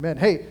Amen.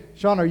 Hey,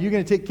 Sean, are you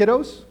going to take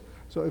kiddos?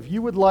 So if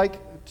you would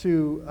like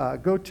to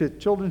go to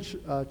children's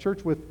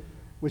church with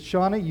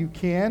Shauna, you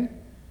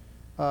can.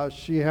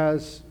 She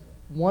has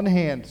one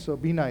hand, so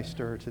be nice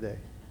to her today.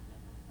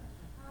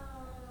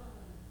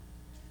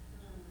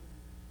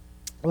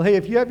 Well, hey,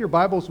 if you have your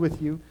Bibles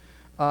with you,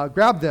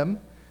 grab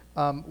them.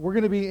 We're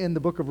going to be in the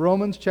book of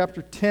Romans,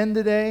 chapter 10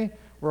 today.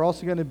 We're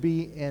also going to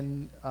be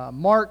in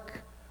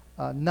Mark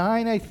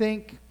 9, I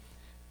think.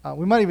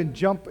 We might even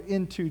jump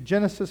into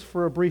Genesis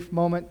for a brief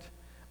moment.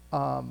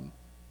 But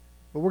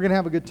we're going to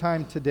have a good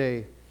time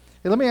today.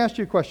 Hey, let me ask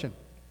you a question.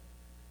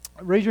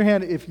 Raise your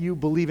hand if you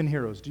believe in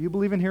heroes. Do you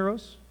believe in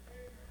heroes?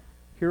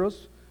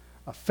 Heroes?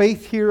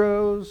 Faith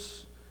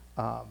heroes?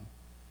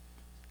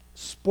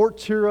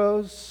 Sports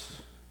heroes?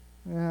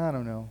 I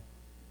don't know.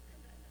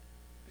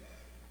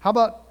 How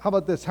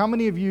about this? How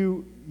many of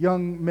you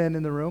young men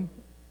in the room,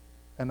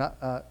 and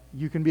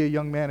you can be a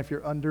young man if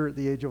you're under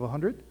the age of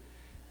 100,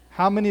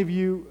 how many of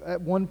you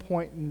at one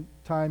point in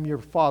time, your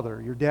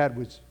father, your dad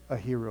was a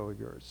hero of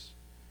yours?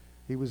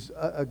 He was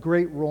a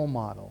great role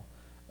model.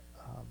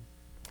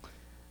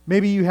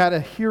 Maybe you had a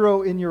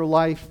hero in your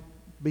life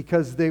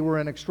because they were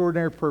an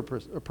extraordinary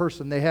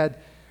person. They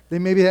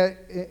maybe had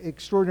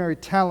extraordinary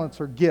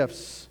talents or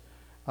gifts.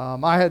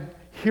 I had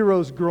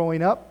heroes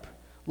growing up,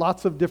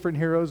 lots of different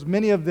heroes.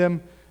 Many of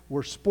them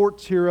were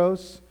sports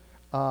heroes.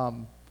 The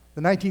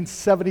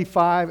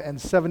 1975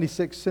 and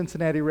 76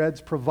 Cincinnati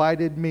Reds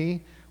provided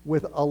me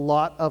with a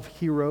lot of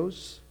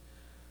heroes.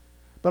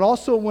 But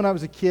also when I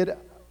was a kid,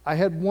 I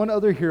had one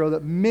other hero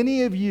that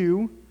many of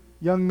you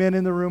young men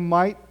in the room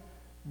might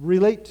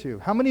relate to.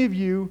 How many of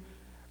you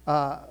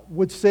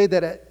would say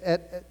that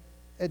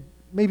at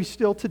maybe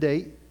still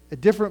today,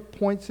 at different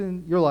points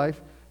in your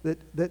life,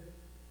 that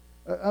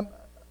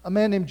a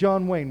man named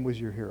John Wayne was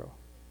your hero?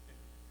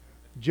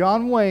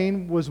 John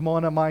Wayne was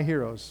one of my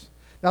heroes.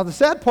 Now, the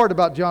sad part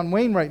about John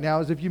Wayne right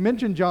now is if you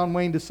mention John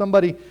Wayne to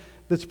somebody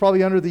that's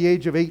probably under the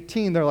age of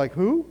 18, they're like,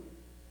 who?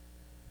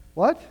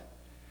 What?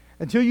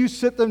 Until you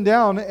sit them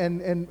down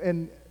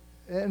and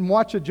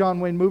watch a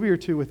John Wayne movie or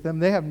two with them,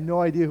 they have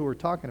no idea who we're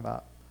talking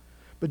about.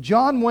 But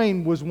John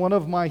Wayne was one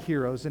of my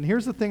heroes. And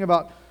here's the thing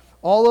about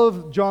all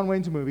of John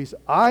Wayne's movies.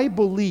 I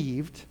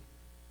believed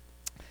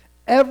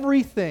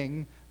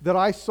everything that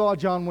I saw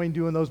John Wayne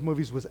do in those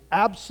movies was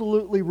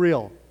absolutely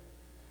real.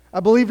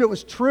 I believed it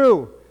was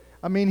true.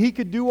 I mean, he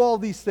could do all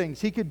these things.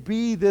 He could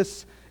be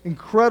this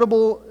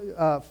incredible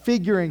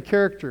figure and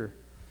character.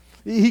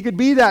 He could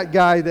be that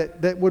guy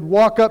that would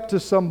walk up to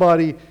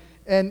somebody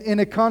and in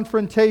a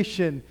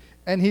confrontation,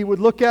 and he would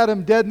look at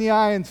him dead in the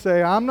eye and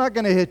say, I'm not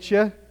going to hit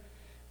you.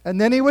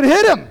 And then he would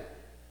hit him.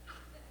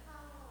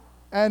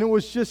 And it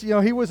was just,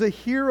 he was a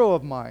hero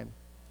of mine.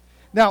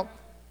 Now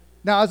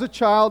as a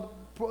child,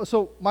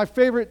 so my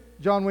favorite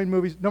John Wayne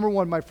movies, number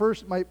one,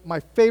 my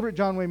favorite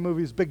John Wayne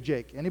movie is Big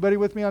Jake. Anybody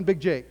with me on Big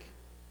Jake?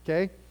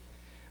 Okay.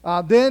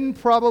 Then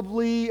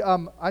probably,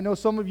 I know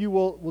some of you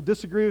will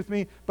disagree with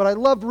me, but I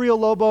loved Rio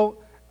Lobo,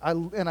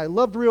 and I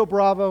loved Rio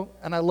Bravo,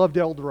 and I loved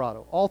El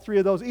Dorado. All three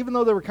of those, even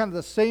though they were kind of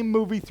the same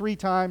movie three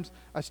times,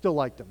 I still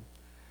liked them.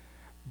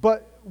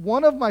 But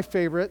one of my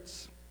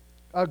favorites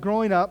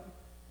growing up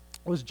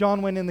was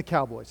John Wayne and the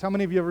Cowboys. How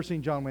many of you have ever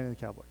seen John Wayne and the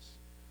Cowboys?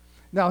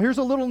 Now, here's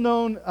a little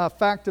known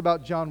fact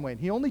about John Wayne.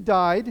 He only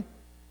died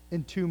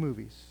in 2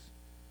 movies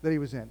that he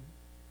was in.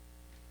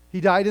 He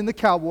died in The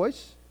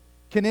Cowboys.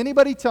 Can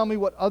anybody tell me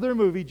what other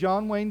movie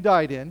John Wayne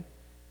died in?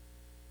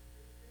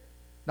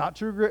 Not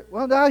True Grit.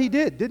 Well, no, he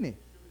did, didn't he?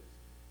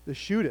 The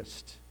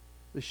Shootist.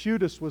 The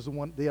Shootist was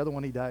the other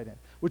one he died in,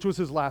 which was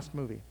his last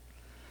movie.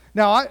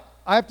 Now,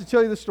 I have to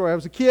tell you this story. I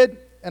was a kid,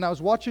 and I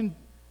was watching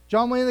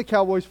John Wayne and the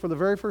Cowboys for the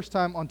very first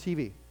time on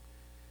TV.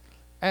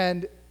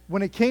 And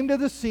when it came to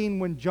the scene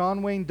when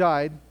John Wayne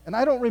died, and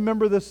I don't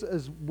remember this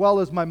as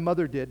well as my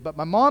mother did, but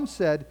my mom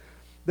said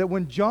that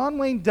when John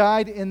Wayne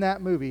died in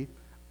that movie,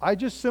 I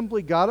just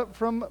simply got up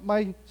from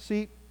my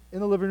seat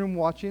in the living room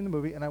watching the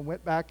movie, and I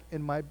went back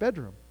in my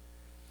bedroom.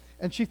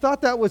 And she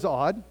thought that was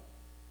odd.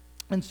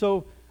 And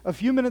so a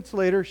few minutes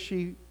later,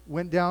 she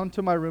went down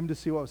to my room to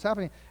see what was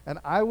happening, and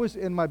I was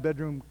in my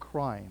bedroom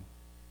crying.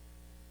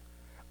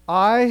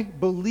 I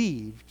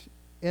believed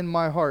in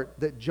my heart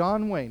that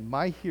John Wayne,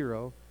 my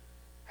hero,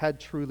 had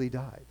truly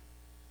died.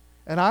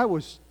 And I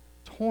was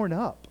torn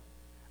up.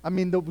 I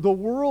mean, the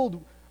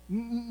world,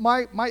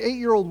 my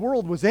 8-year-old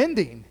world was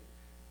ending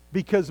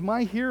because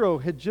my hero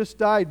had just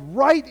died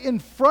right in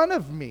front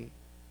of me.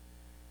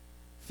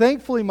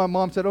 Thankfully, my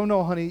mom said, oh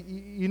no, honey,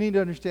 you need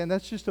to understand,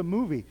 that's just a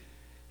movie.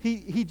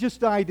 He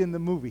just died in the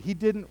movie. He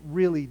didn't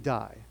really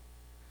die.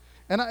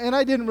 And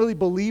I didn't really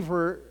believe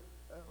her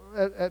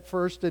at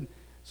first, and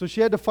so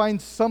she had to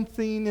find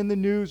something in the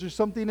news or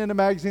something in a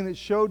magazine that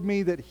showed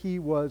me that he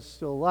was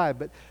still alive.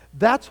 But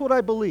that's what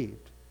I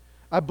believed.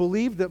 I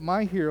believed that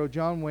my hero,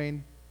 John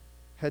Wayne,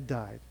 had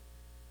died.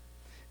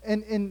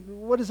 And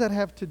what does that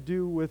have to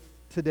do with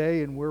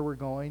today and where we're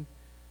going?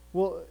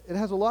 Well, it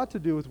has a lot to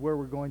do with where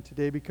we're going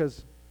today,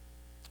 because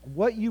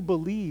what you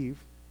believe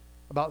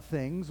about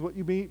things, what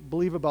you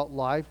believe about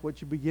life,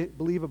 what you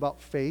believe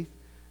about faith,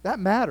 That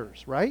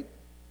matters, right?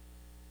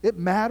 It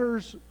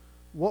matters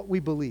what we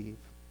believe.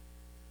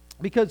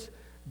 Because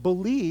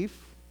belief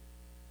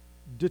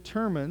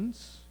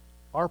determines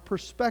our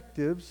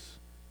perspectives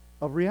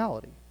of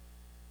reality.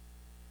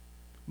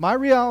 My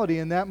reality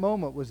in that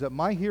moment was that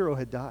my hero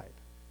had died.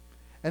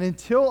 And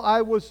until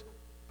I was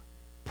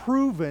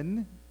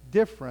proven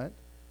different,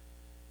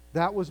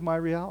 that was my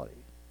reality.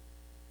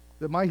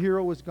 That my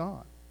hero was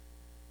gone.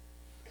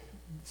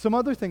 Some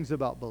other things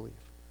about belief.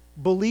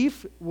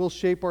 Belief will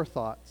shape our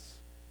thoughts,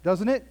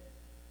 doesn't it?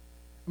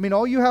 I mean,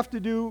 all you have to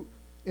do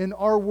in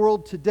our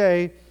world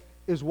today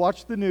is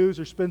watch the news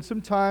or spend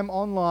some time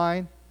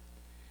online,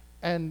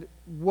 and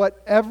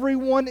what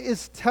everyone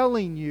is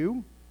telling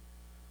you,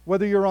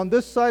 whether you're on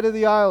this side of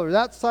the aisle or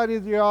that side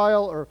of the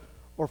aisle,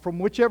 or from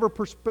whichever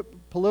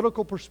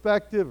political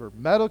perspective or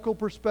medical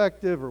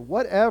perspective or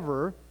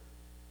whatever,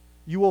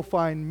 you will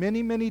find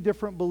many, many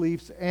different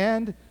beliefs.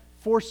 And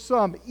for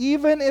some,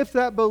 even if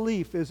that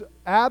belief is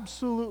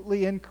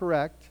absolutely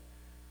incorrect,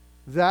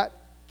 that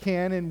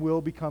can and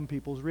will become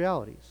people's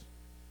realities.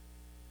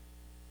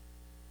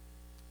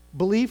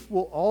 Belief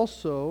will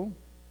also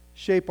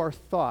shape our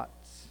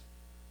thoughts,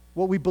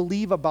 what we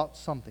believe about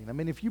something. I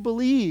mean, if you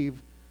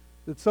believe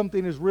that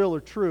something is real or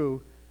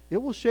true,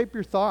 it will shape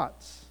your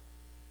thoughts.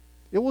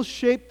 It will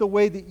shape the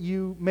way that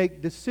you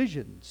make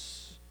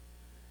decisions.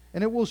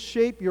 And it will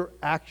shape your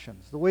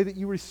actions, the way that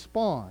you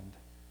respond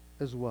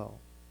as well.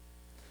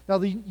 Now,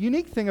 the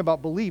unique thing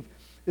about belief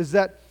is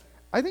that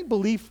I think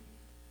belief,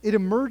 it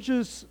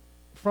emerges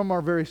from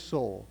our very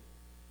soul.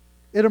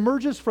 It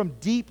emerges from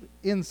deep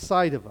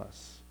inside of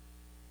us.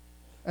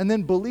 And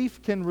then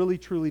belief can really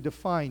truly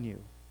define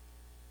you,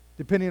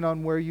 depending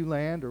on where you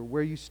land or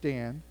where you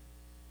stand.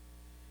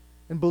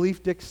 And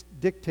belief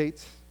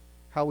dictates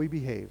how we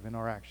behave in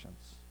our actions.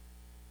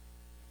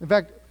 In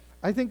fact,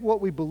 I think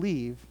what we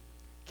believe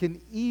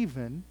can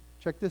even,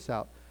 check this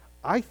out,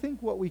 I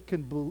think what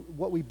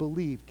we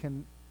believe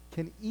can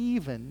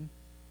even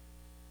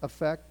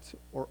affect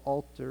or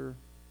alter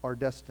our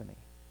destiny,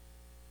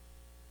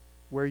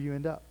 where you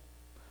end up.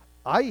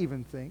 I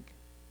even think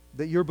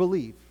that your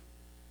belief,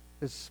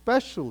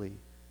 especially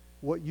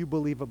what you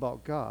believe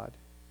about God,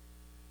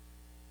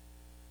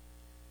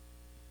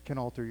 can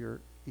alter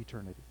your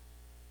eternity,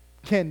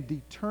 can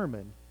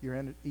determine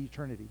your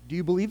eternity. Do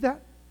you believe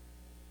that?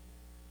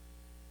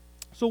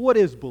 So what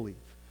is belief?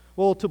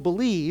 Well, to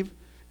believe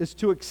is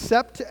to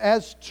accept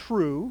as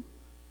true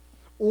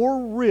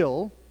or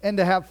real and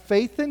to have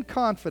faith and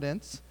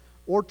confidence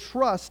or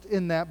trust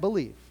in that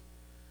belief.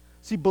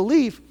 See,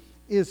 belief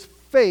is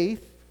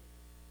faith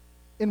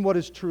in what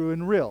is true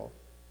and real.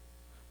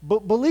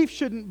 But belief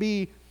shouldn't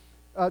be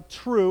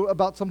true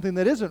about something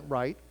that isn't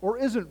right or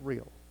isn't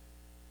real.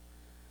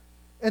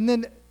 And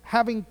then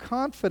having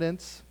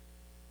confidence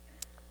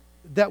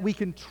that we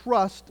can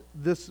trust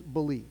this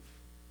belief.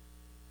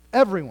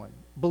 Everyone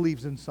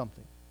believes in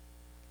something.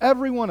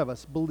 Every one of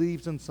us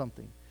believes in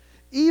something.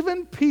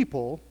 Even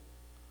people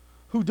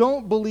who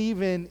don't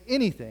believe in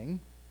anything,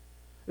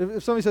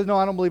 if somebody says, no,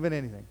 I don't believe in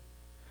anything,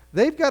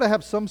 they've got to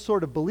have some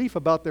sort of belief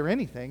about their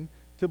anything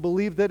to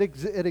believe that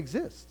it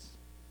exists.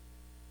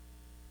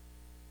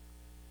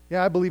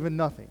 Yeah, I believe in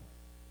nothing.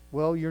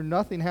 Well, your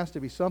nothing has to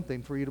be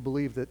something for you to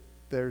believe that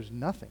there's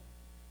nothing.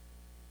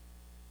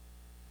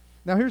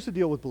 Now, here's the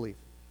deal with belief.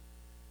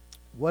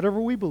 Whatever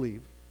we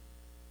believe,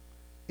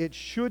 it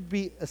should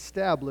be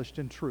established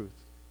in truth.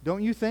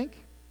 Don't you think?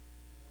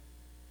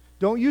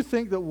 Don't you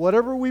think that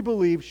whatever we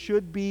believe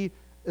should be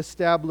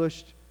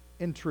established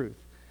in truth?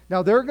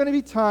 Now, there are going to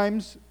be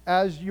times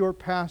as your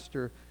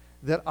pastor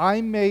that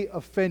I may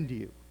offend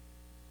you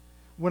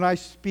when I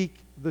speak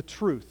the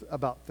truth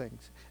about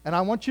things. And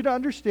I want you to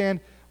understand,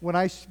 when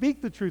I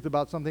speak the truth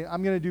about something,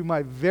 I'm going to do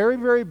my very,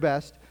 very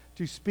best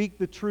to speak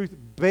the truth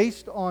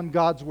based on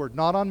God's Word,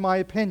 not on my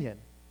opinion,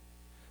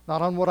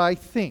 not on what I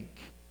think.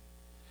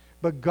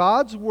 But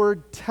God's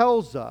Word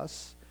tells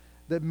us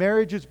that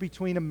marriage is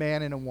between a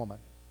man and a woman.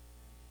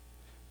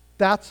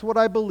 That's what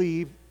I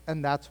believe,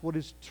 and that's what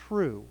is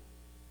true.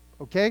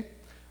 Okay?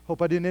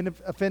 Hope I didn't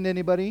offend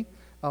anybody.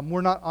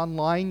 We're not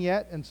online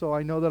yet, and so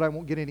I know that I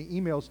won't get any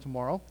emails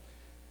tomorrow.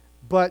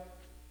 But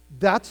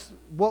that's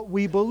what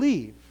we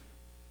believe.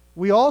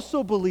 We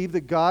also believe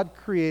that God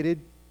created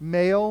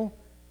male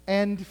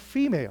and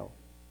female.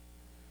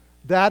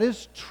 That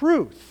is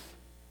truth.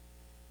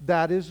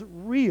 That is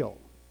real.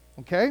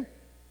 Okay?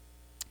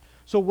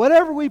 So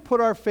whatever we put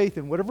our faith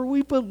in, whatever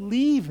we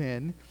believe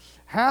in,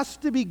 has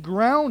to be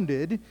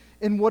grounded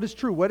in what is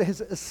true, what has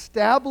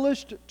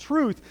established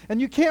truth. And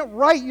you can't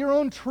write your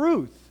own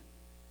truth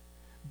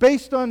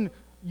based on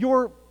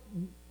your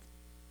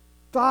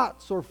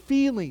thoughts or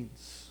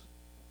feelings.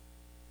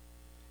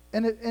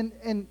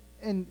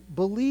 And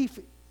belief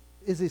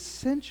is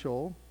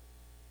essential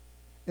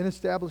in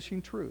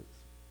establishing truth.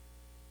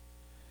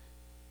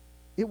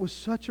 It was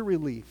such a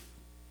relief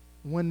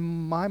when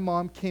my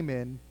mom came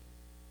in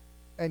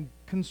and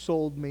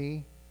consoled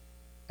me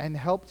and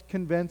helped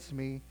convince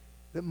me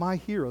that my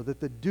hero, that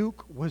the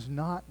Duke was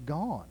not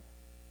gone.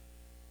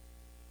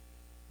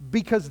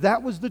 Because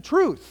that was the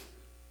truth.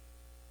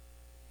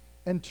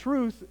 And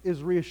truth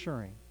is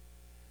reassuring.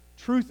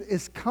 Truth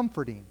is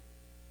comforting.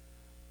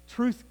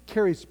 Truth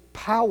carries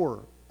power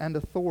and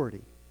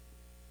authority.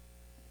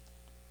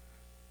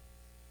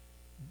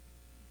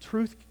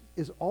 Truth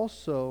is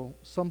also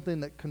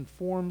something that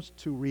conforms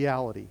to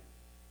reality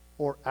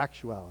or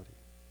actuality.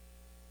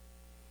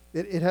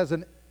 It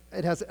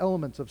has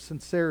elements of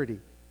sincerity.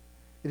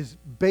 It is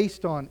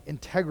based on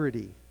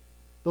integrity.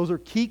 Those are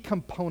key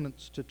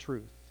components to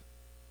truth.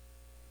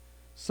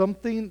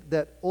 Something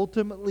that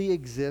ultimately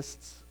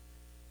exists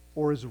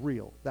or is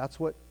real. That's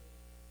what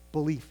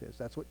belief is.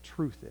 That's what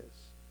truth is.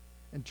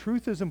 And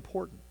truth is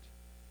important.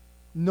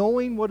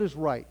 Knowing what is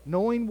right,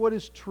 knowing what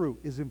is true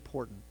is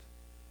important.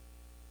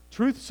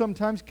 Truth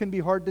sometimes can be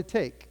hard to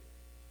take.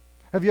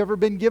 Have you ever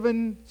been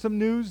given some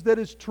news that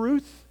is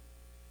truth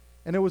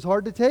and it was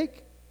hard to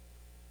take?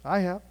 I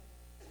have.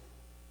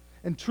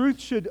 And truth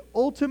should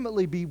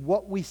ultimately be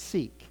what we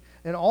seek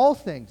in all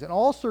things, in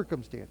all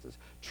circumstances.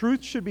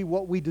 Truth should be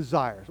what we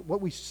desire,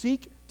 what we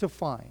seek to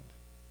find.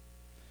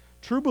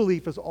 True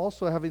belief is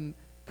also having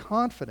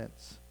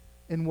confidence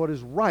in what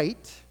is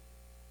right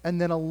and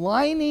then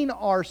aligning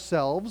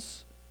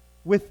ourselves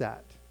with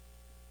that.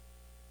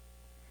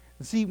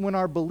 And see, when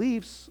our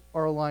beliefs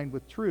are aligned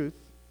with truth,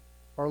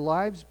 our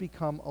lives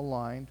become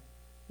aligned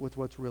with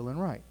what's real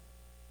and right.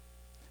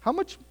 How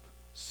much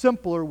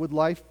simpler would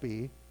life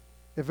be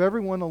if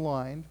everyone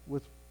aligned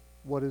with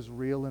what is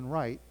real and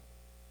right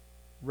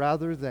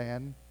rather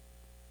than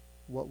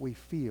what we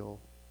feel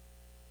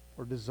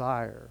or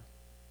desire?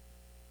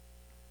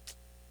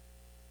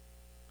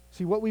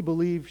 See, what we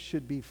believe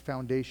should be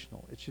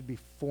foundational. It should be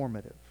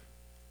formative.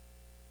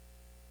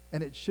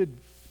 And it should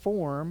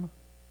form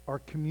our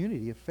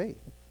community of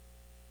faith.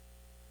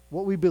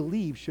 What we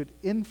believe should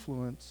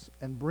influence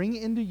and bring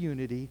into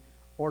unity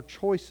our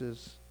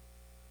choices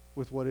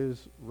with what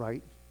is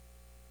right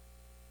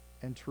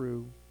and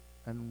true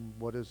and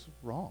what is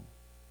wrong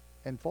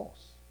and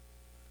false.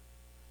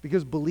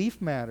 Because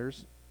belief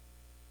matters.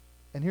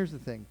 And here's the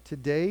thing.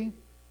 Today,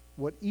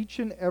 what each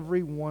and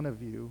every one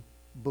of you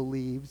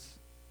believes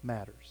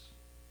matters.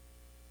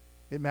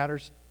 It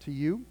matters to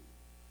you,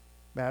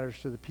 matters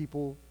to the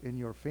people in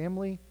your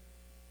family,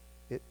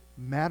 it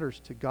matters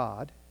to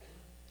God,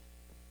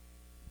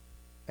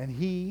 and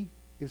He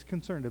is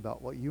concerned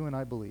about what you and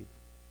I believe.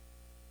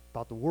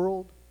 About the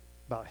world,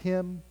 about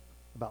Him,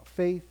 about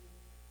faith,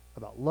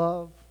 about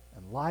love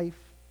and life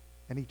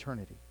and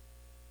eternity.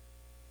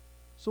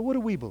 So what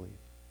do we believe?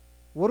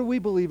 What do we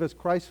believe as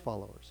Christ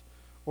followers?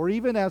 Or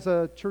even as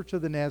a Church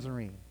of the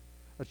Nazarene?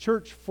 A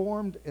church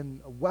formed in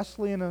a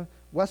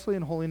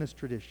Wesleyan holiness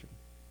tradition.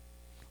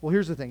 Well,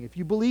 here's the thing. If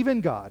you believe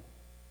in God,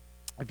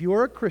 if you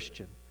are a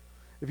Christian,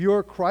 if you are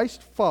a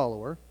Christ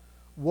follower,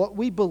 what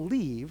we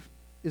believe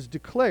is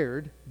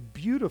declared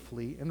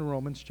beautifully in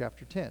Romans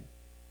chapter 10.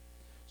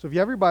 So if you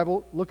have your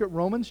Bible, look at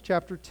Romans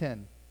chapter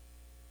 10.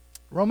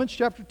 Romans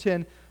chapter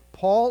 10,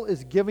 Paul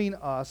is giving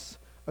us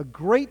a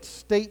great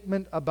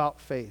statement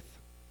about faith,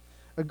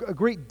 a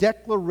great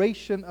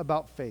declaration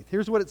about faith.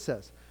 Here's what it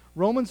says.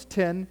 Romans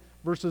 10,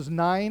 verses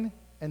 9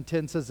 and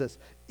 10 says this: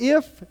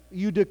 if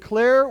you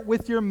declare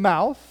with your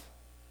mouth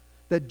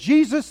that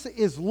Jesus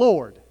is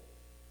Lord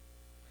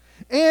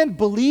and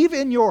believe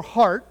in your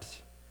heart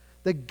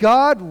that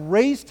God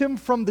raised Him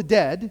from the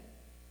dead,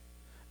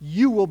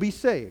 you will be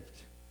saved.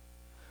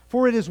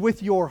 For it is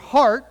with your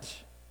heart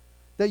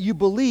that you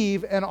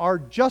believe and are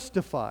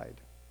justified,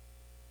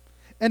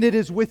 and it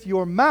is with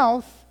your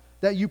mouth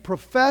that you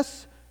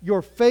profess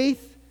your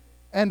faith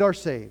and are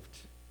saved.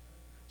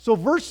 So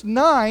verse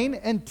 9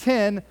 and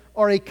 10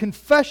 are a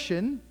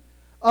confession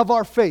of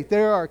our faith.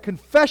 They are a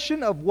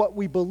confession of what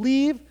we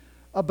believe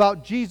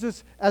about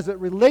Jesus as it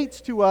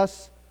relates to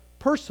us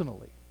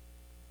personally.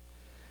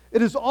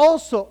 It is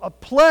also a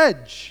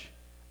pledge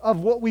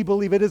of what we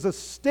believe. It is a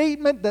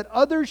statement that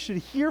others should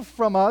hear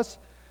from us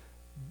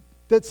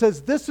that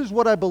says, this is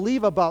what I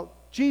believe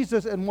about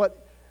Jesus and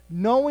what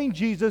knowing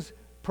Jesus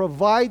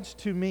provides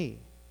to me.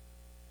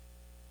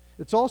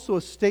 It's also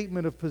a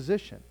statement of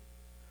position.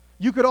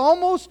 You could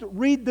almost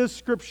read this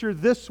scripture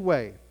this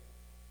way.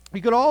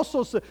 You could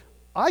also say,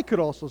 I could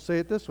also say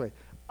it this way.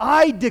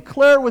 I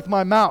declare with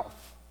my mouth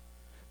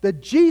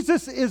that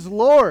Jesus is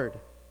Lord,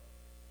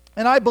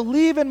 and I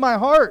believe in my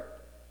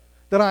heart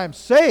that I am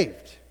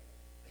saved.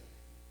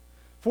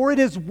 For it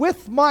is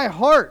with my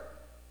heart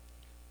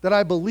that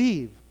I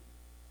believe,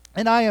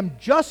 and I am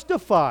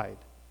justified,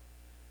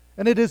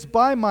 and it is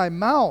by my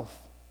mouth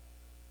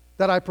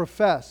that I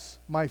profess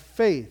my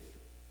faith,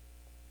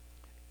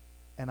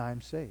 and I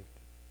am saved.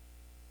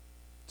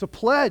 It's a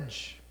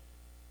pledge.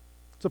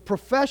 It's a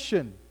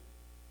profession.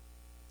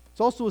 It's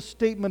also a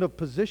statement of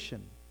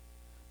position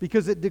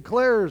because it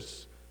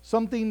declares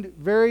something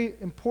very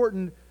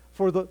important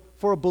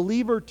for a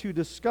believer to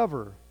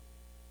discover.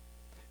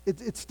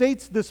 It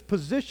states this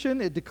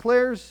position. It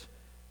declares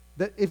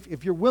that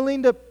if you're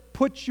willing to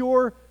put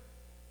your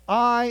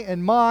I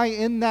and my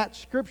in that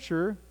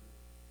scripture,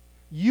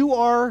 you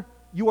are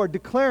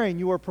declaring,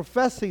 you are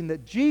professing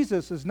that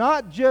Jesus is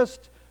not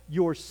just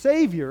your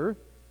Savior,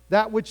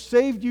 that which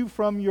saved you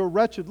from your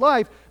wretched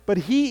life, but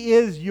He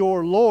is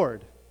your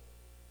Lord.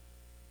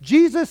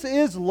 Jesus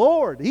is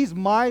Lord. He's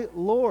my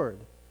Lord.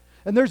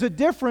 And there's a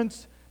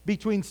difference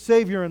between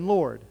Savior and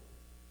Lord.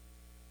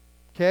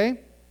 Okay?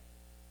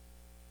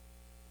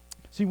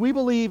 See, we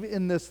believe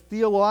in this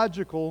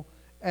theological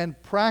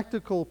and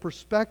practical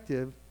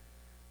perspective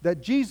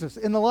that Jesus,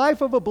 in the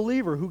life of a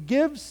believer who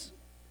gives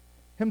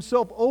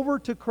himself over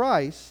to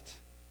Christ,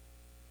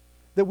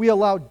 that we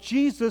allow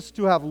Jesus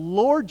to have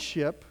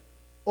lordship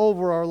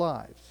over our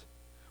lives,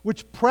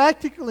 which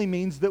practically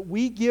means that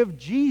we give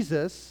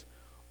Jesus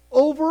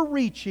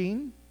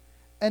overreaching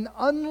and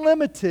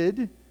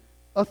unlimited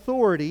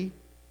authority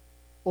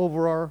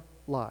over our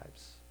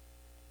lives.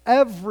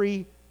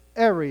 Every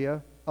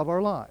area of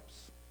our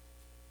lives.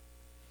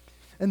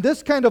 And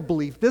this kind of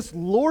belief, this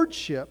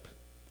lordship,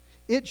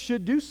 it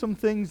should do some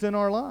things in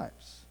our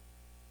lives.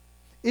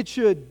 It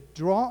should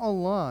draw a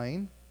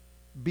line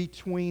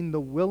between the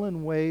will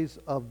and ways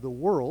of the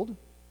world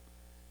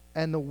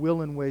and the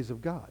will and ways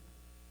of God.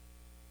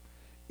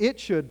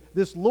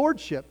 This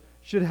lordship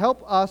should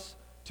help us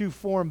to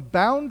form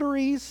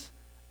boundaries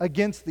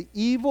against the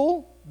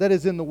evil that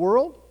is in the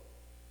world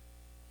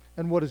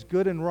and what is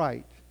good and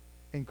right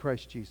in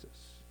Christ Jesus.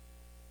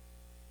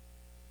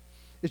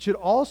 It should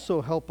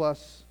also help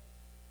us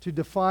to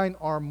define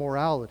our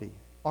morality,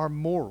 our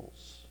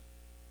morals.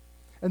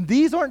 And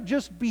these aren't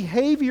just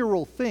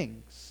behavioral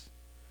things.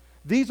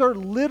 These are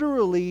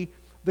literally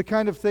the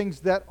kind of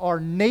things that our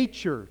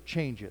nature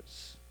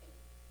changes.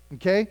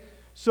 Okay?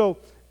 So,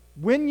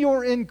 when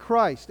you're in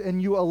Christ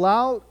and you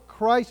allow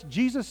Christ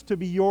Jesus to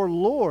be your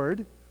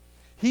Lord,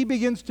 He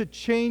begins to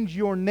change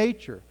your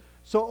nature.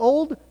 So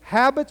old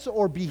habits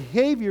or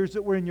behaviors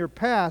that were in your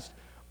past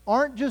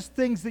aren't just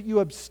things that you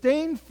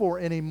abstain for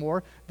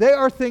anymore. They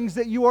are things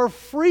that you are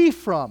free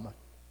from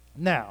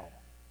now.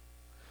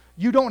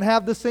 You don't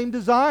have the same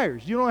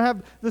desires. You don't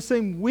have the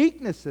same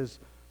weaknesses.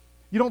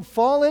 You don't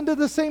fall into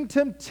the same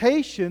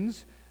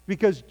temptations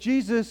because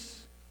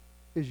Jesus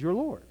is your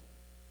Lord.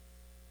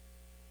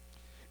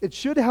 It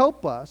should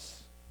help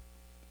us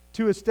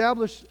to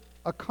establish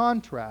a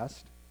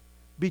contrast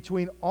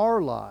between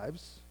our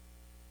lives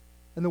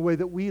and the way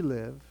that we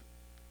live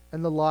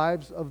and the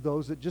lives of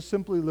those that just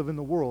simply live in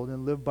the world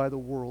and live by the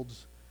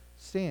world's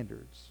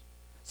standards.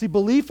 See,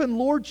 belief in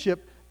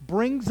lordship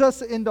brings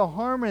us into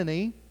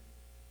harmony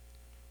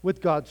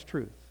with God's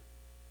truth.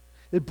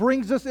 It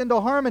brings us into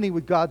harmony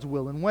with God's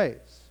will and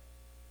ways.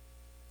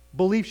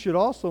 Belief should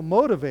also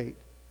motivate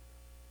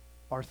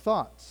our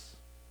thoughts,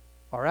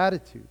 our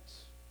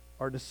attitudes,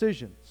 our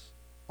decisions,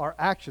 our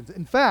actions.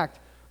 In fact,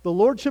 the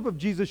lordship of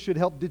Jesus should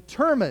help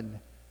determine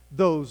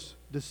those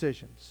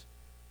decisions.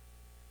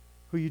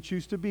 Who you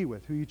choose to be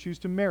with, who you choose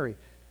to marry,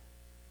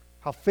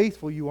 how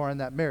faithful you are in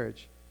that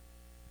marriage,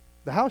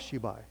 the house you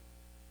buy,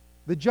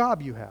 the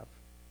job you have.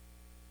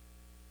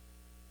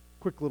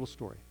 Quick little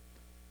story.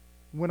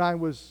 When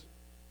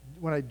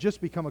I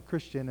just become a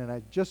Christian and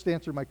I just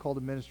answered my call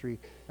to ministry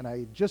and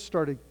I just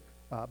started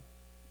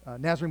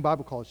Nazarene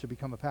Bible College to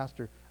become a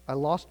pastor, I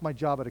lost my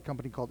job at a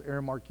company called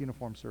Aramark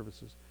Uniform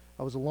Services.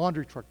 I was a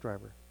laundry truck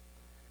driver.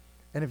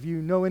 And if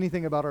you know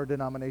anything about our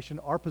denomination,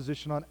 our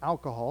position on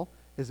alcohol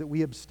is that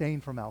we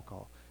abstain from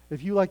alcohol.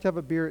 If you like to have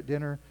a beer at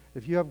dinner,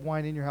 if you have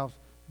wine in your house,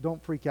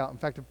 don't freak out. In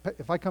fact,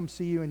 if I come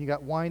see you and you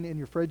got wine in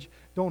your fridge,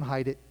 don't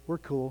hide it. We're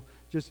cool.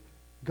 Just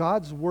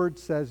God's word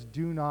says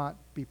do not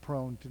be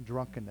prone to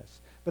drunkenness.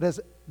 But as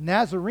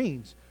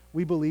Nazarenes,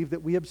 we believe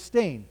that we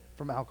abstain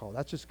from alcohol.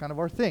 That's just kind of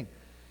our thing.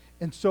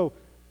 And so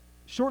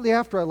shortly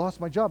after I lost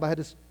my job, I had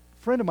this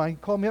friend of mine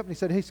call me up and he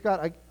said, "Hey,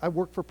 Scott, I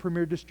work for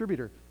Premier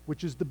Distributor,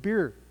 which is the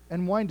beer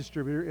and wine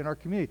distributor in our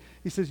community."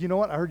 He says, "You know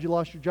what? I heard you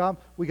lost your job.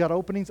 We got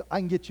openings. I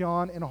can get you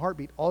on in a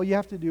heartbeat. All you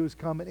have to do is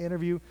come and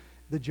interview.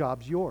 The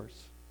job's yours."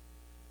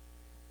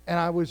 And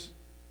I was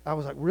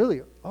like,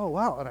 "Really? Oh,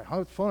 wow." And I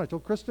hung up the phone. I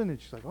told Kristen,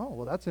 and she's like, "Oh,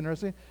 well, that's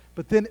interesting."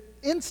 But then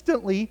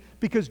instantly,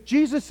 because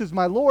Jesus is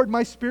my Lord,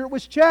 my spirit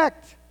was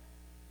checked.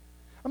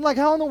 I'm like,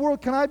 how in the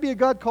world can I be a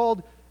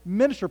God-called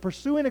minister,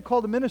 pursuing a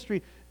call to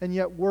ministry, and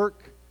yet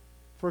work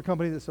for a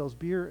company that sells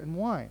beer and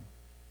wine?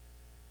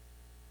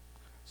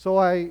 So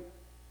I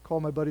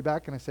called my buddy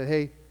back and I said,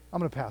 "Hey, I'm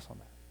going to pass on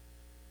that."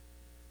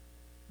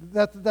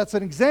 That's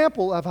an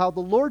example of how the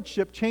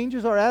lordship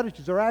changes our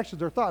attitudes, our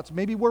actions, our thoughts,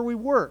 maybe where we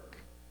work.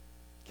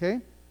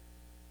 Okay?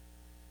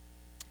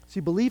 See,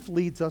 belief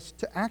leads us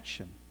to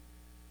action.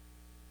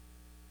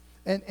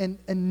 And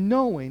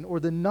knowing or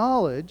the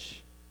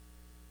knowledge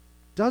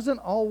doesn't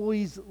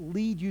always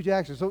lead you to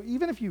action. So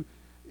even if you,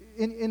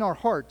 in our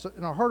hearts,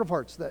 in our heart of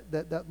hearts,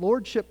 that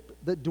lordship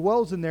that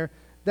dwells in there,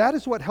 that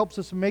is what helps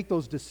us make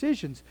those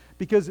decisions.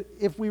 Because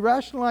if we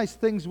rationalize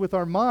things with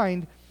our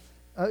mind,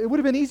 it would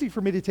have been easy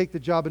for me to take the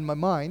job in my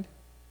mind.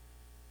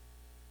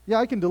 Yeah,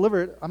 I can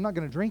deliver it. I'm not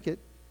going to drink it.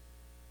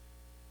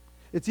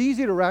 It's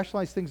easy to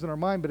rationalize things in our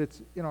mind, but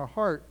it's in our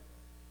heart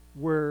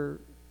where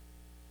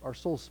our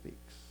soul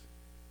speaks.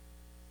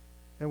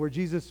 And where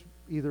Jesus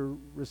either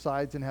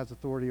resides and has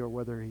authority or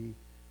whether he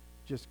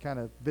just kind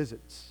of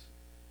visits.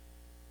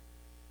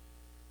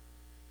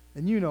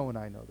 And you know and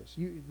I know this.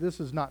 This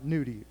is not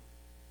new to you.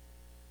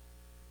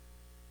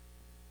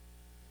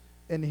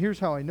 And here's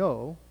how I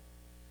know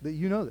that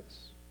you know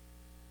this.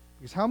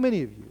 Because how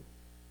many of you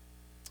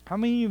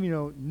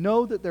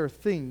know that there are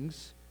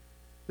things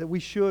that we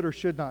should or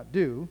should not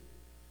do,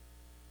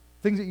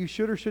 things that you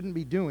should or shouldn't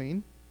be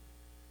doing,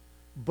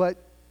 but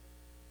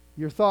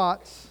your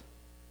thoughts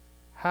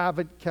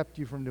haven't kept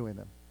you from doing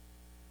them?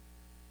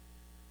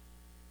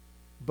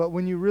 But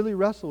when you really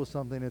wrestle with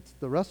something, it's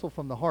the wrestle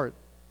from the heart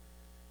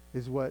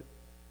is what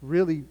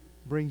really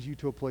brings you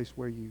to a place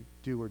where you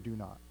do or do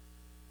not.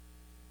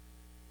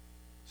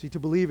 See, to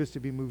believe is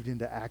to be moved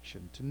into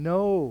action. To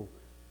know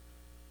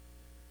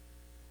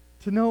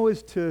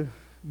is to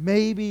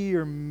maybe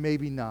or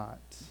maybe not.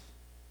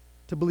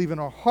 To believe in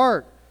our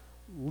heart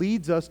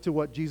leads us to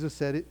what Jesus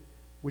said,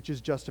 which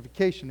is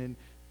justification. And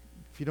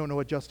if you don't know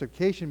what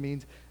justification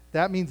means,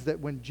 that means that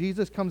when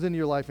Jesus comes into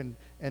your life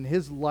and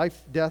his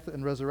life, death,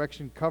 and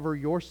resurrection cover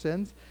your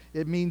sins,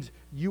 it means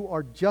you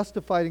are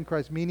justified in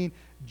Christ, meaning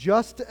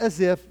just as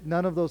if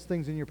none of those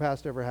things in your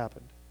past ever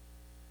happened.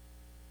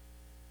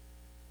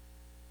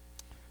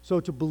 So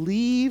to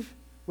believe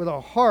with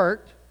our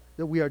heart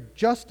that we are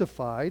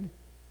justified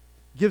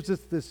gives us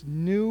this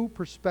new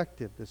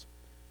perspective,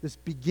 this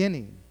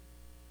beginning,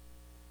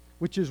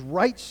 which is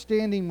right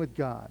standing with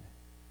God.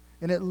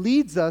 And it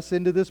leads us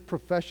into this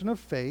profession of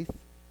faith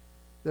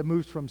that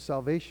moves from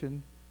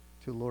salvation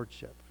to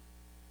lordship.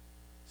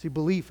 See,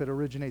 belief, it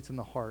originates in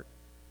the heart,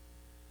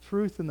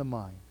 truth in the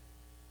mind.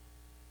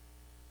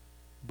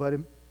 But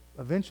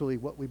eventually,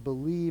 what we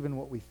believe and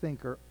what we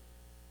think are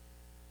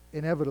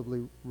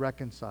inevitably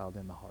reconciled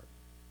in the heart.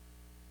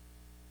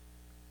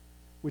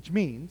 Which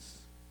means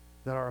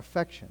that our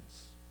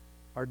affections,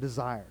 our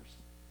desires,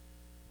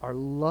 our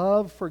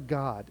love for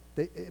God,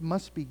 it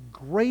must be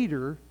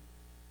greater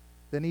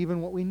than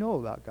even what we know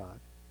about God.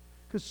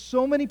 Because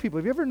so many people,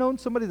 have you ever known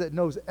somebody that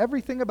knows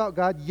everything about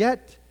God,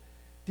 yet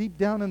deep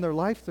down in their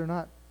life, they're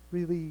not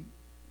really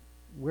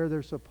where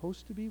they're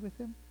supposed to be with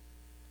Him?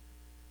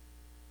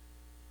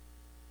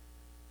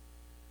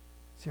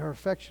 See, our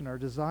affection, our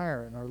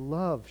desire, and our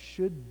love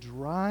should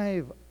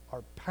drive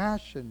our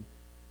passion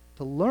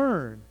to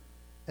learn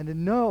and to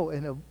know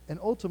and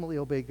ultimately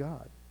obey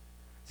God.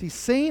 See,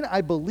 saying I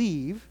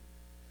believe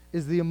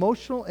is the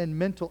emotional and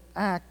mental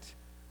act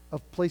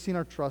of placing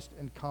our trust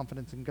and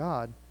confidence in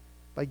God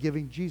by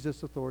giving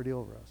Jesus authority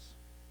over us.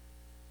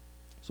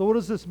 So what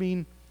does this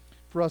mean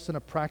for us in a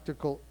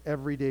practical,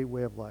 everyday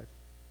way of life?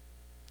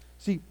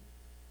 See,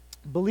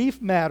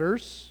 belief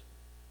matters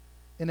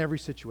in every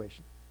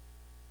situation.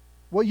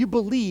 What you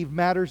believe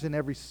matters in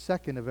every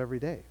second of every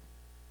day.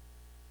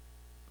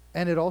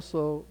 And it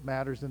also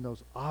matters in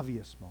those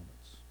obvious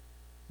moments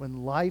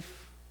when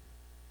life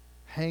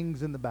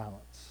hangs in the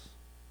balance,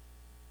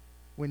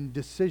 when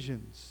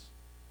decisions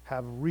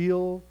have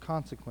real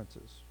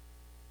consequences,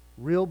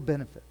 real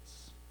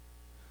benefits.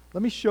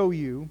 Let me show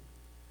you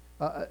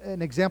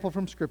an example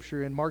from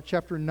Scripture in Mark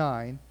chapter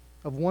 9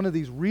 of one of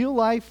these real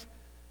life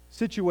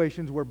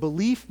situations where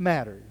belief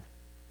mattered.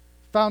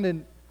 Found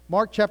in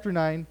Mark chapter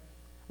 9,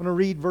 I'm going to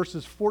read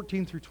verses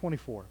 14 through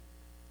 24.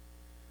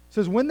 It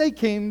says, when they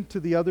came to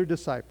the other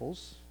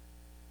disciples,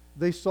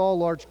 they saw a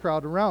large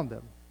crowd around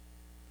them,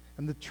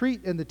 and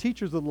the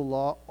teachers of the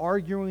law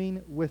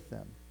arguing with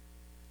them.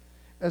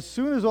 As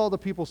soon as all the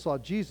people saw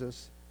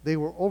Jesus, they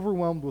were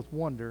overwhelmed with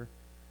wonder,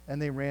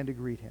 and they ran to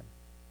greet him.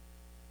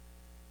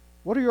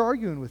 What are you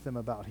arguing with them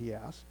about? He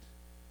asked.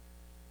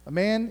 A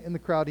man in the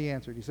crowd, he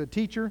answered. He said,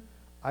 Teacher,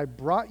 I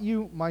brought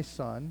you my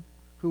son,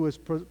 who is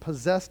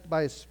possessed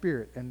by a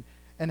spirit, and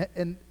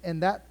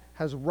that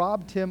has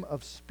robbed him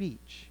of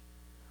speech.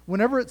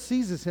 Whenever it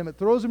seizes him, it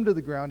throws him to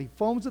the ground. He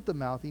foams at the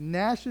mouth. He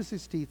gnashes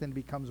his teeth and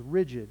becomes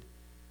rigid.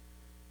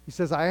 He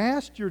says, I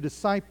asked your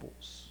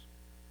disciples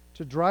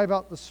to drive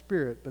out the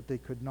spirit, but they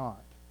could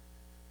not.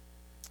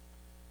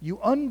 You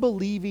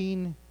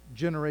unbelieving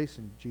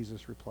generation,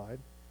 Jesus replied.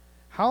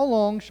 How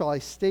long shall I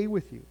stay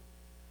with you?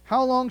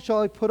 How long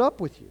shall I put up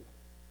with you?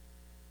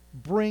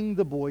 Bring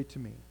the boy to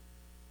me.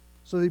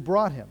 So they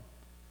brought him.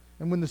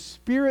 And when the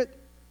spirit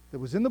that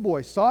was in the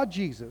boy saw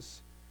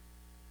Jesus,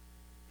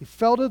 he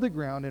fell to the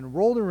ground and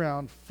rolled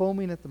around,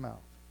 foaming at the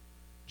mouth.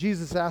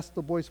 Jesus asked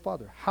the boy's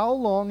father, how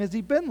long has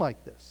he been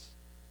like this?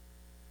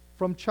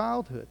 From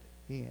childhood,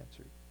 he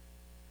answered.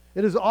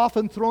 It has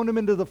often thrown him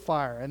into the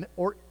fire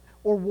or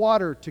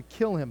water to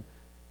kill him.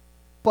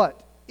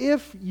 But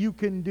if you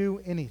can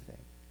do anything,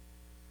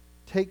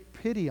 take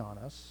pity on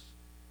us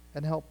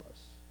and help us.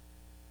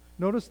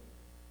 Notice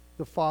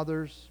the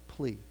father's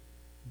plea.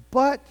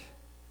 But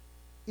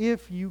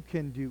if you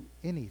can do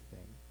anything,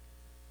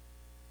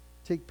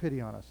 take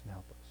pity on us and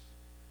help us.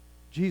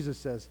 Jesus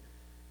says,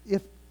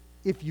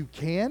 if you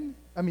can,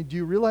 I mean, do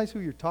you realize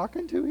who you're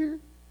talking to here?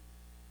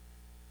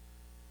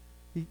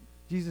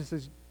 Jesus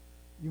says,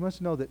 you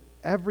must know that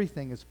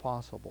everything is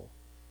possible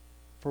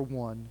for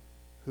one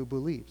who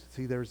believes.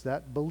 See, there's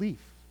that belief.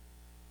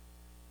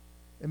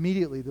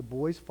 Immediately, the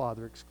boy's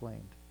father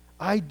exclaimed,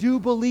 I do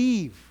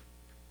believe.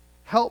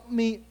 Help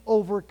me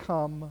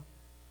overcome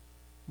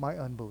my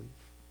unbelief.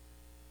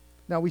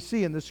 Now we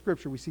see in this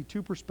scripture, we see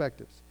two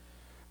perspectives.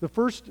 The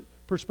first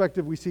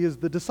perspective we see is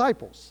the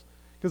disciples,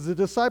 because the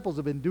disciples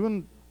have been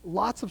doing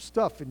lots of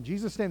stuff in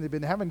Jesus' name. They've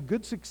been having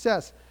good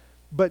success,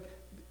 but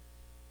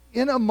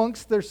in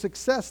amongst their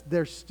success,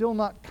 they're still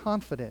not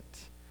confident.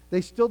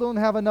 They still don't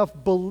have enough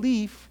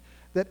belief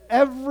that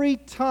every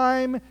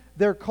time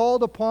they're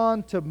called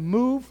upon to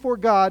move for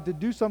God, to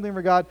do something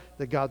for God,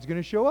 that God's going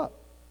to show up.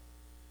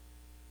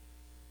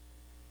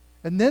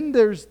 And then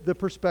there's the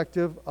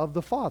perspective of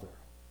the Father,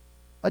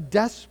 a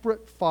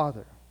desperate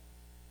Father.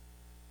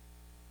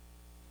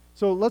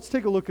 So let's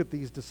take a look at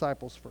these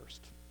disciples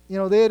first. You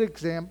know, they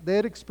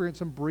had experienced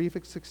some brief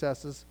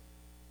successes,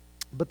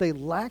 but they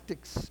lacked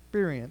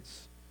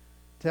experience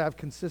to have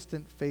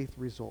consistent faith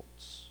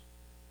results.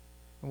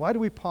 And why do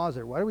we pause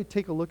there? Why do we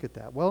take a look at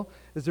that? Well,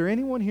 is there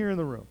anyone here in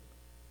the room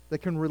that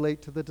can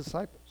relate to the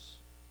disciples?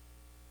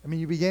 I mean,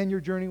 you began your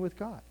journey with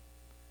God.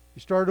 You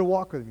started to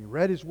walk with Him. You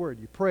read His Word.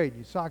 You prayed.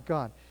 You sought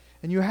God.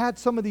 And you had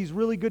some of these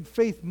really good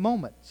faith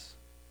moments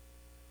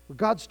where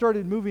God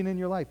started moving in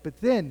your life. But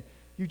then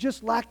you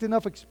just lacked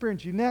enough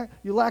experience.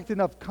 You lacked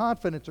enough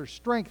confidence or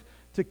strength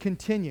to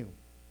continue.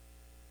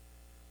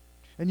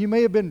 And you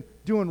may have been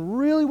doing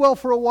really well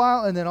for a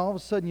while, and then all of a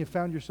sudden you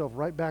found yourself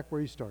right back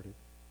where you started.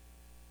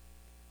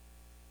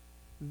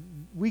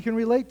 We can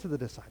relate to the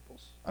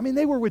disciples. I mean,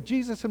 they were with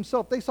Jesus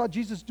Himself. They saw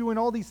Jesus doing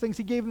all these things.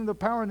 He gave them the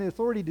power and the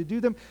authority to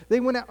do them. They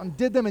went out and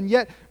did them, and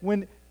yet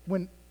when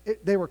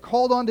they were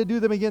called on to do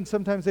them again,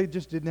 sometimes they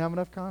just didn't have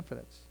enough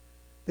confidence.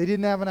 They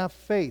didn't have enough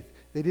faith.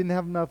 They didn't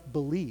have enough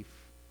belief.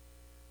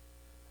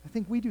 I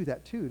think we do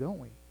that too, don't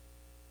we?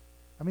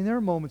 I mean, there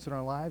are moments in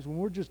our lives when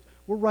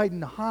we're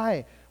riding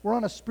high. We're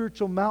on a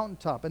spiritual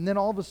mountaintop, and then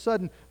all of a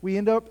sudden we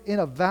end up in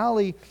a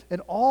valley,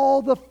 and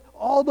all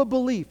the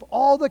belief,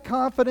 all the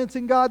confidence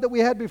in God that we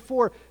had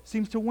before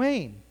seems to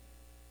wane.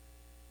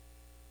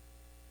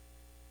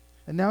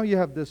 And now you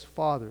have this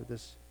Father,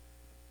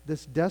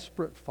 this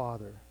desperate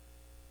Father.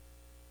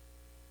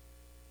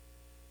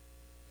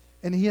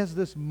 And He has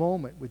this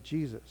moment with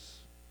Jesus.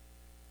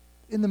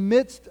 In the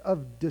midst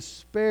of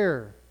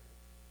despair.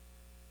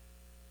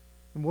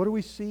 And what do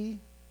we see?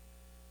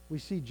 We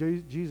see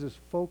Jesus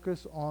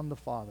focus on the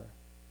Father.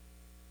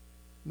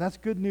 And that's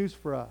good news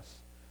for us.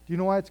 Do you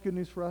know why it's good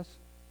news for us?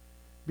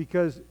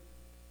 Because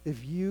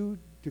if you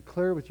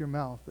declare with your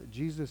mouth that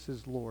Jesus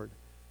is Lord,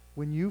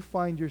 when you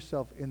find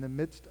yourself in the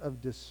midst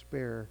of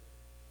despair,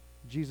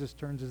 Jesus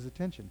turns His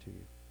attention to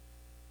you.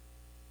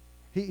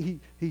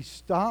 He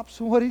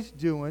stops what He's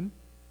doing,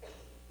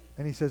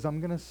 and He says,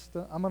 I'm going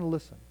to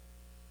listen.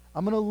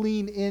 I'm going to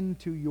lean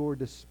into your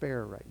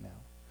despair right now.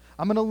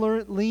 I'm going to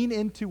lean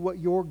into what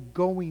you're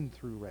going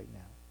through right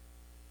now.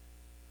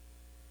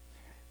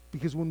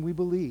 Because when we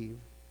believe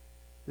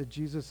that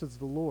Jesus is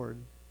the Lord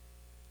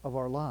of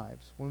our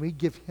lives, when we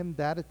give Him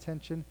that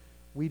attention,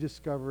 we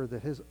discover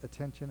that His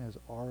attention has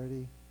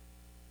already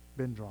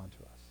been drawn to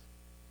us.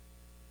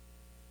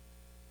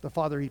 The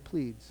Father, He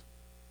pleads.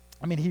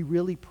 I mean, He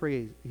really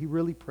prays. He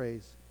really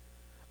prays.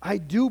 I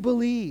do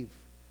believe.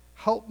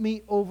 Help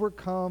me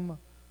overcome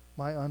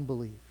my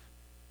unbelief.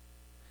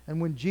 And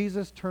when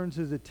Jesus turns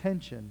His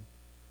attention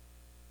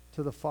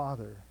to the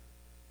Father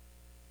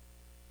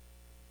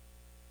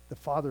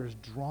is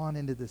drawn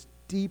into this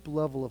deep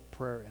level of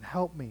prayer. And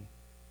help me.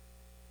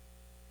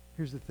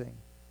 Here's the thing.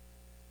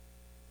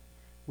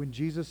 When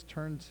Jesus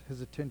turns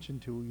His attention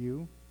to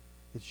you,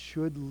 it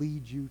should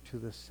lead you to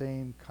the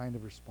same kind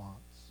of response.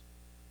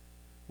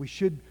 We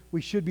should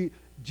be,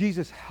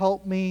 Jesus,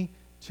 help me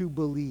to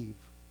believe.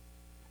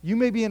 You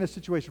may be in a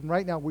situation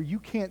right now where you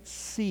can't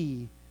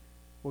see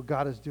what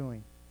God is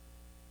doing.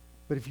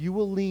 But if you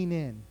will lean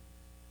in,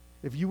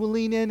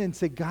 and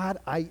say, God,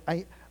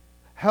 I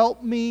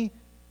help me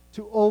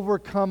to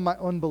overcome my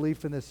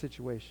unbelief in this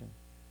situation.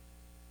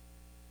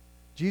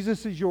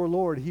 Jesus is your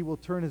Lord. He will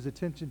turn His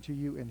attention to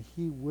you, and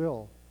He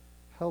will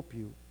help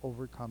you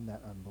overcome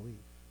that unbelief.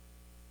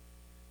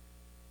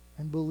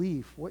 And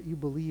belief, what you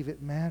believe,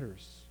 it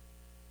matters.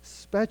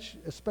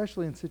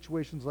 Especially in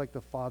situations like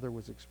the Father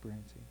was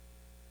experiencing.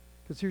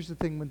 Because here's the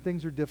thing, when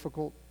things are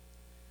difficult,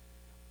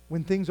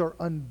 when things are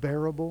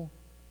unbearable,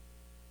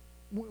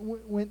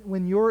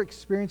 when you're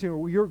experiencing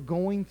or you're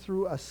going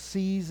through a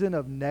season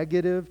of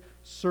negative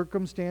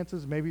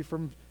circumstances, maybe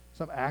from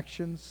some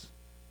actions,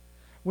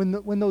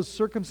 when those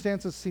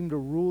circumstances seem to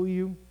rule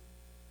you,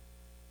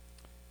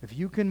 if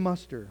you can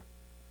muster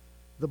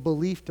the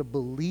belief to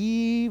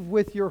believe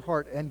with your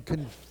heart and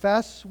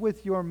confess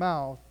with your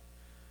mouth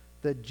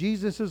that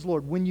Jesus is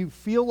Lord, when you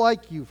feel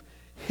like you've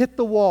hit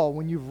the wall,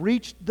 when you've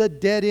reached the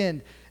dead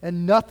end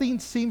and nothing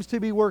seems to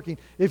be working,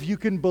 if you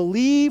can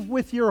believe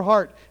with your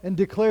heart and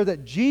declare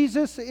that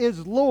Jesus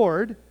is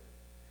Lord,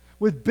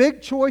 with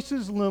big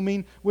choices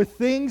looming, with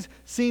things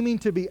seeming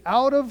to be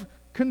out of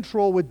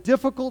control, with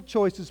difficult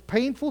choices,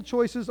 painful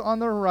choices on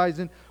the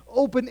horizon,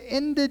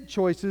 open-ended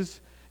choices,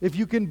 if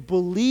you can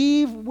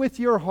believe with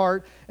your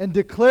heart and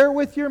declare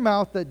with your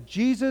mouth that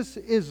Jesus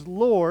is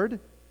Lord,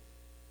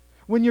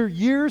 when your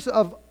years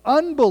of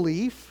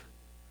unbelief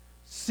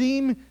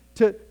seem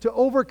to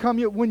overcome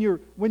you when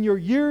your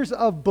years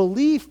of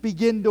belief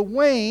begin to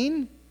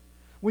wane,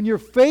 when your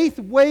faith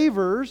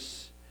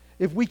wavers.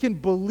 If we can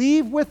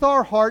believe with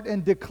our heart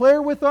and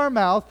declare with our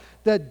mouth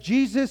that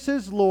Jesus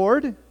is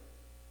Lord.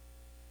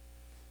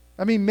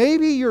 I mean,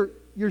 maybe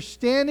you're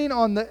standing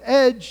on the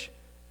edge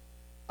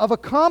of a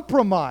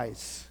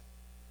compromise.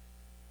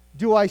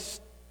 Do I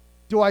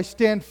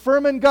stand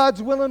firm in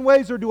God's will and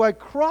ways, or do I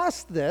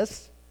cross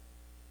this?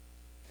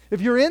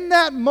 If you're in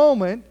that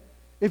moment,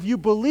 if you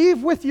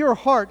believe with your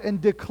heart and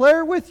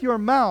declare with your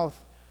mouth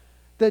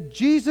that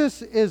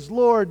Jesus is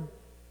Lord,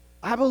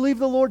 I believe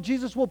the Lord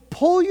Jesus will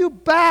pull you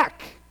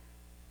back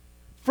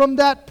from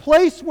that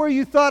place where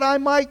you thought I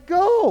might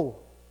go.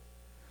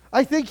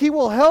 I think He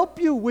will help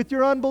you with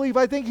your unbelief.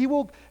 I think He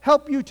will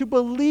help you to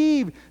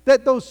believe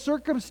that those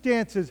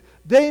circumstances,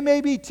 they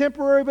may be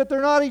temporary, but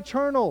they're not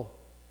eternal.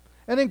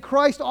 And in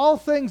Christ, all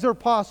things are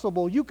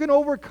possible. You can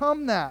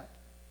overcome that.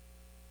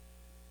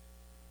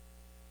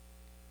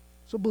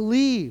 So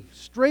believe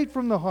straight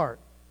from the heart,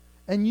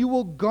 and you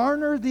will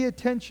garner the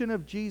attention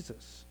of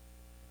Jesus,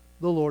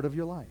 the Lord of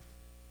your life.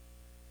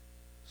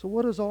 So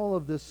what does all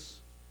of this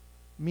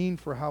mean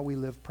for how we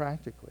live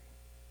practically?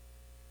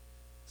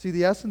 See,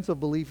 the essence of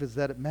belief is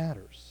that it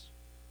matters.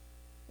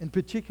 In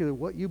particular,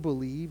 what you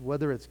believe,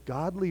 whether it's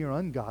godly or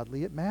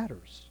ungodly, it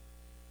matters.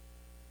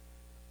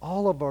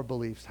 All of our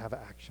beliefs have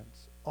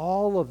actions.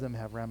 All of them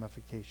have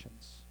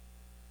ramifications.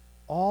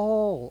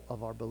 All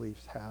of our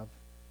beliefs have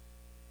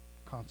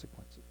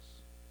consequences.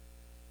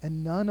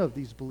 And none of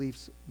these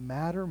beliefs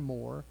matter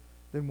more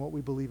than what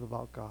we believe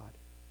about God,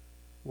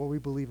 what we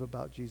believe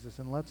about Jesus.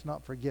 And let's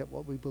not forget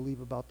what we believe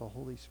about the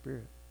Holy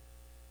Spirit.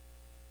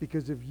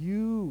 Because if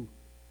you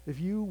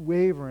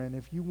waver and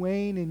if you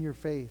wane in your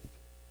faith,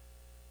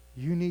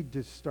 you need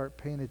to start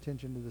paying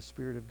attention to the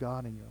Spirit of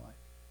God in your life.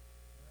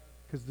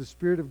 Because the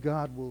Spirit of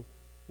God will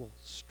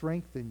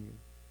strengthen you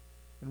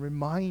and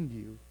remind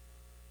you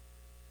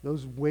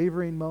those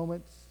wavering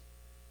moments.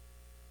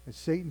 As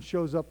Satan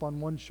shows up on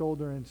one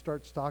shoulder and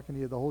starts talking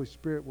to you, the Holy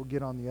Spirit will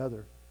get on the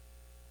other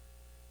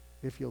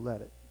if you'll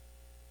let it.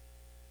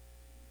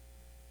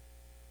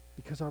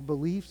 Because our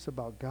beliefs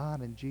about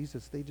God and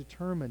Jesus, they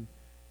determine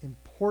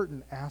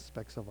important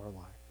aspects of our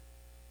life.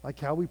 Like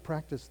how we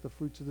practice the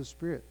fruits of the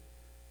Spirit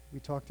we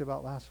talked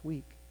about last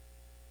week.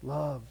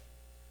 Love,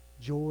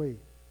 joy,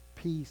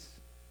 peace,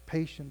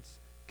 patience,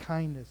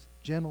 kindness,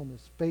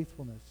 gentleness,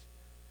 faithfulness,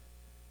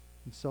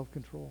 and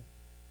self-control.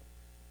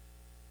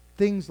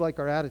 Things like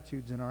our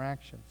attitudes and our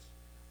actions,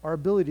 our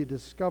ability to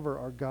discover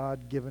our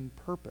God-given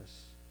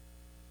purpose.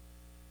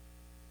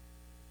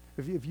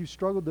 If you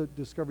struggle to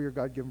discover your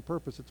God-given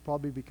purpose, it's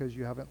probably because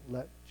you haven't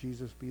let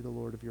Jesus be the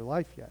Lord of your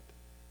life yet.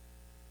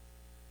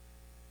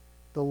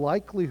 The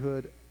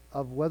likelihood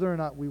of whether or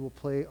not we will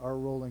play our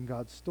role in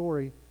God's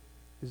story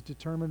is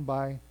determined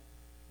by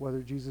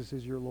whether Jesus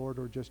is your Lord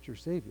or just your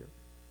Savior.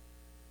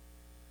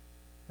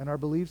 And our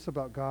beliefs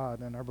about God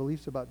and our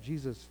beliefs about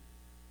Jesus,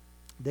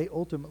 they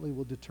ultimately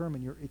will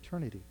determine your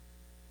eternity.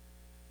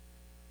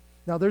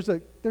 Now, there's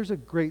a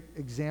great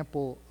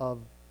example of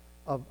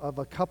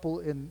a couple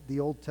in the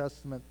Old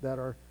Testament that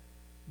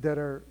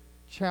are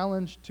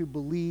challenged to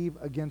believe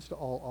against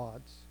all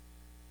odds.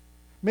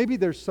 Maybe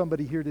there's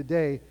somebody here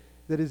today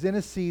that is in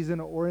a season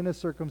or in a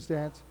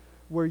circumstance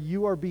where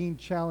you are being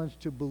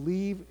challenged to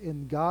believe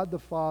in God the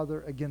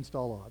Father against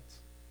all odds.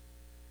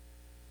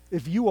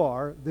 If you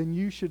are, then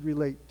you should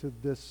relate to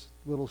this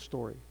little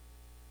story.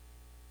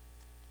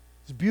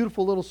 It's a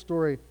beautiful little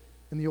story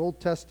in the Old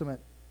Testament.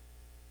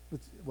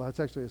 It's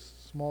actually a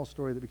small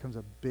story that becomes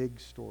a big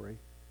story.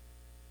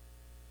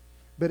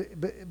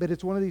 But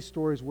it's one of these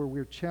stories where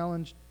we're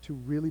challenged to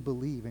really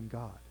believe in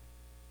God.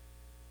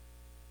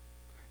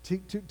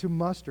 To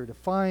muster, to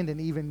find an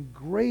even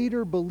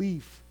greater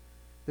belief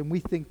than we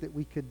think that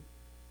we could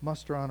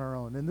muster on our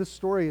own. And this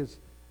story is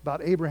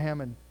about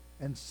Abraham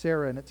and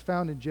Sarah, and it's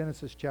found in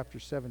Genesis chapter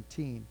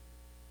 17.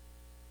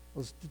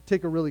 Let's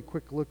take a really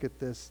quick look at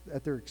this,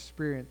 at their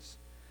experience.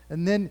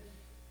 And then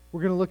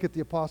we're going to look at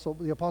the Apostle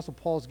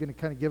Paul is going to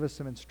kind of give us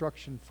some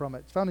instruction from it.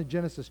 It's found in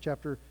Genesis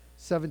chapter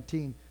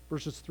 17,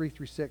 verses 3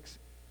 through 6.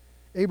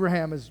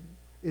 Abraham is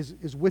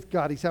with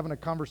God. He's having a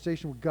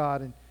conversation with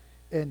God.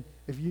 And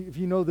if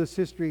you know this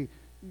history,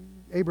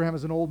 Abraham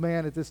is an old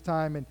man at this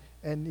time,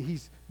 and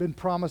he's been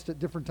promised at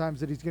different times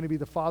that he's going to be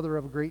the father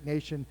of a great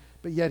nation,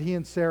 but yet he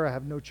and Sarah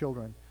have no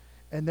children.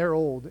 And they're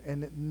old,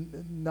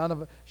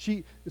 and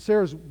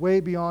Sarah's way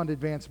beyond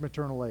advanced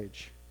maternal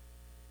age.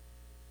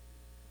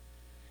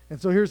 And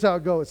so here's how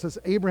it goes. It says,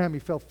 Abraham, he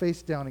fell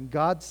face down, and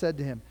God said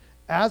to him,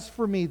 "As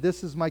for me,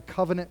 this is my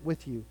covenant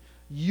with you.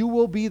 You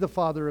will be the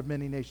father of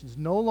many nations.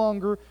 No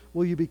longer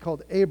will you be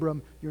called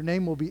Abram. Your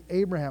name will be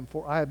Abraham,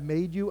 for I have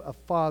made you a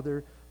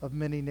father of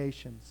many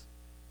nations.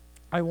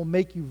 I will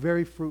make you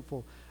very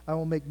fruitful. I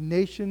will make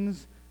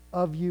nations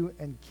of you,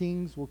 and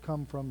kings will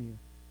come from you."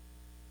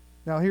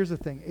 Now here's the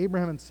thing.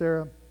 Abraham and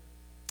Sarah,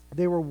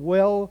 they were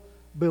well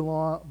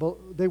beyond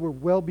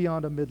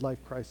a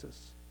midlife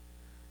crisis.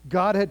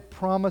 God had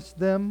promised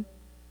them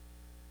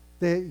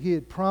He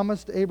had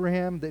promised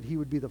Abraham that he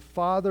would be the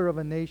father of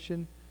a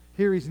nation.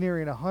 Here he's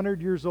nearing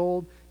 100 years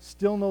old,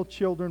 still no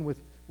children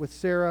with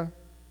Sarah.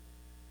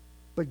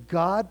 But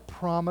God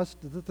promised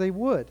that they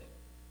would.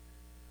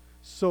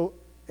 So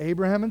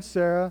Abraham and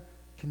Sarah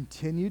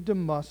continued to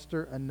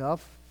muster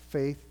enough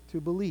faith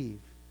to believe.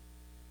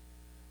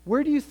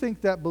 Where do you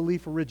think that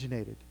belief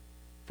originated?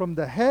 From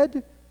the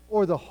head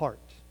or the heart?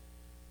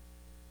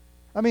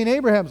 I mean,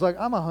 Abraham's like,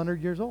 I'm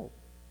 100 years old.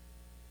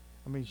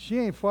 I mean, she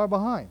ain't far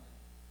behind.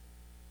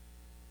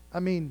 I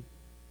mean,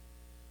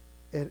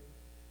 it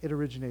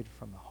originated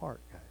from the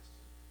heart, guys.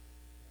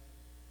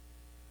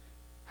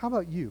 How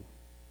about you?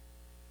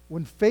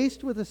 When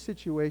faced with a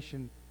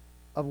situation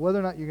of whether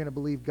or not you're going to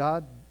believe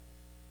God,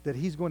 that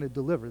He's going to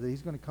deliver, that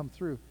He's going to come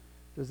through,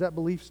 does that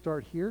belief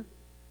start here?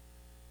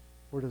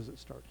 Or does it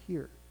start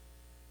here?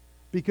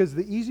 Because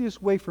the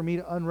easiest way for me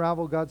to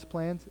unravel God's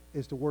plans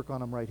is to work on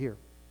them right here.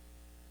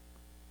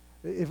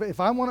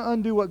 If I want to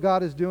undo what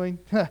God is doing,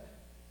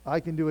 I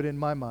can do it in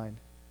my mind.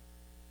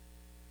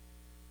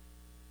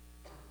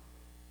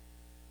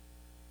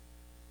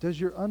 Does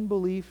your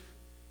unbelief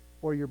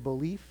or your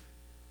belief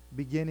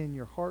begin in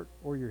your heart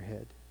or your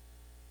head?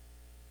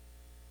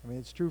 I mean,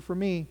 it's true for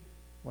me.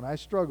 When I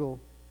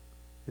struggle,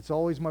 it's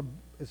always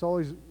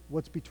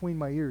what's between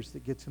my ears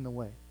that gets in the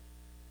way.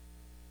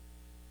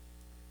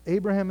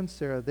 Abraham and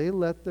Sarah, they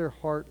let their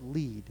heart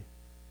lead.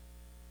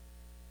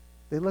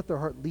 They let their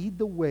heart lead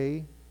the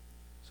way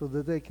so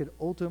that they could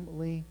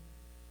ultimately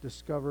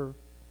discover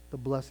the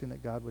blessing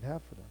that God would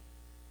have for them.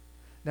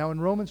 Now in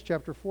Romans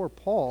chapter 4,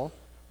 Paul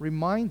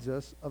reminds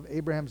us of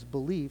Abraham's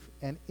belief,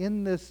 and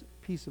in this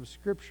piece of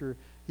Scripture,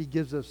 he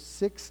gives us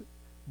 6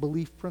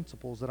 belief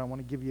principles that I want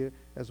to give you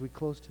as we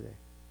close today.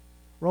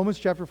 Romans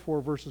chapter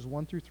 4, verses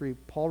 1 through 3,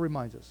 Paul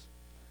reminds us.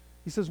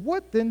 He says,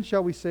 What then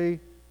shall we say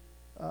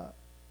that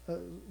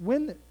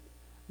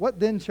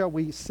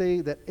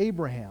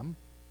Abraham,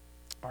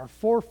 our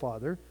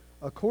forefather,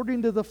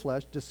 according to the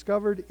flesh,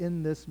 discovered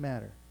in this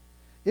matter?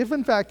 If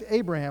in fact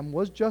Abraham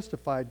was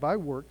justified by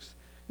works,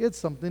 he had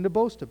something to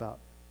boast about,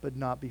 but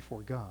not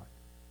before God.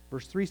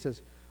 Verse 3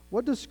 says,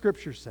 what does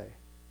Scripture say?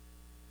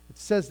 It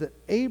says that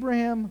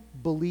Abraham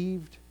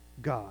believed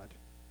God,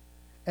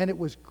 and it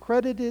was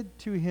credited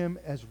to him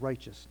as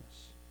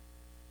righteousness.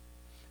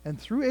 And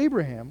through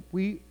Abraham,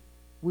 we're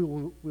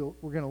going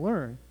to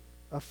learn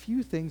a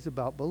few things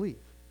about belief,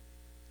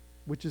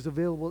 which is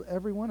available to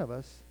every one of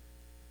us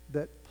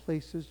that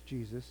places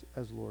Jesus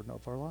as Lord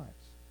of our lives.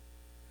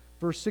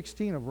 Verse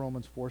 16 of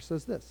Romans 4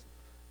 says this,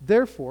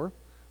 Therefore,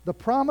 the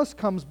promise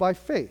comes by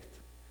faith,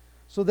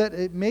 so that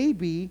it may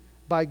be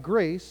by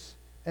grace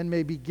and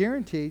may be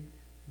guaranteed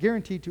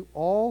to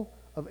all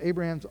of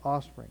Abraham's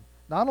offspring,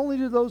 not only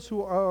to those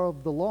who are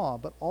of the law,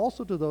 but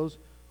also to those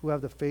who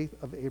have the faith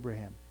of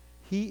Abraham.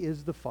 He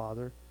is the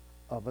father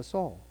of us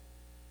all.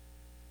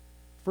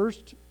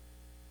 First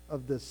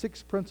of the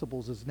 6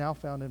 principles is now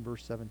found in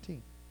verse 17.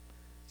 It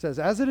says,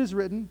 As it is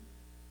written,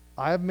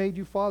 I have made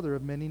you father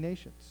of many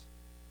nations.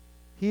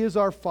 He is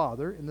our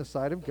Father in the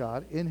sight of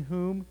God, in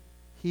whom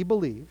he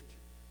believed,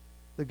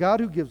 the God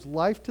who gives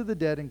life to the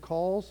dead and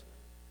calls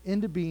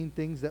into being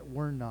things that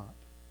were not.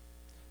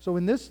 So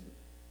in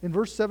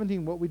verse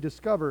 17, what we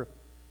discover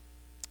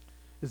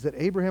is that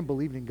Abraham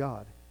believed in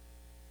God.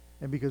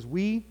 And because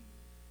we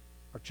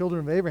are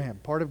children of Abraham,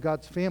 part of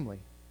God's family,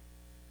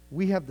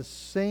 we have the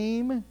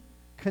same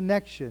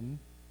connection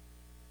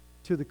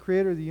to the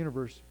creator of the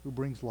universe who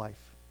brings life.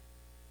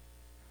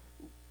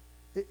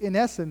 In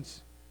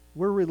essence,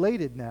 we're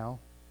related now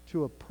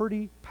to a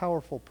pretty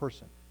powerful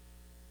person.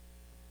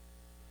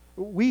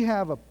 We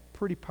have a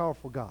pretty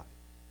powerful God.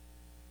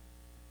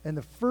 And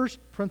the first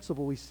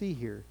principle we see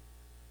here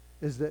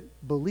is that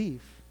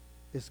belief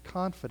is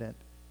confident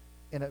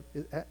in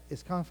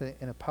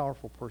a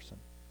powerful person.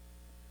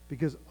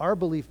 Because our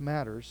belief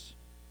matters,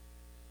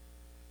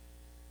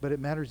 but it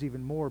matters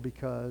even more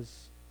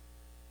because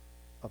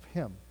of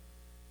him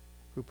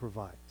who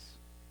provides.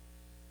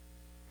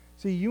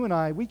 See, you and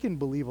I, we can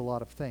believe a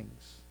lot of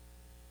things.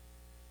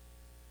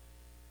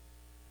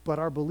 But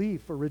our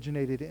belief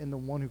originated in the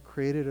one who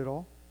created it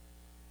all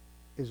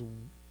is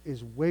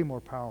way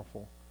more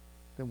powerful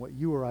than what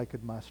you or I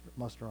could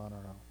muster on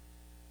our own.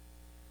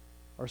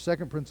 Our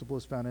second principle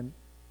is found in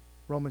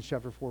Romans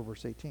chapter 4,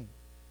 verse 18. It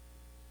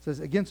says,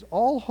 Against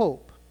all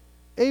hope,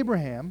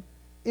 Abraham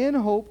in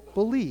hope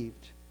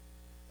believed,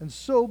 and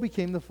so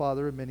became the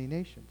father of many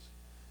nations.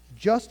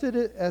 Just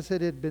as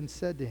it had been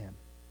said to him,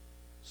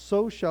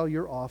 so shall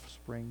your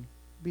offspring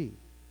be.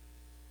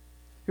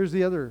 Here's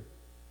the other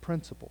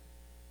principle.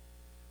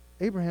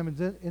 Abraham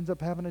ends up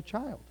having a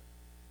child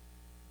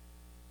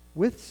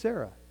with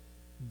Sarah,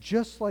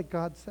 just like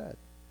God said.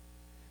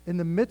 In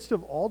the midst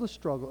of all the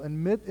struggle,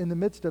 in the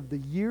midst of the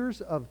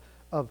years of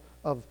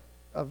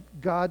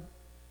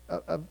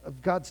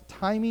God's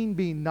timing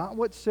being not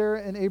what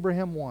Sarah and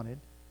Abraham wanted,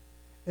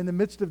 in the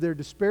midst of their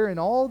despair and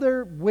all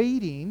their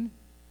waiting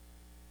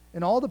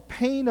and all the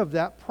pain of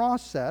that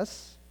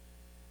process,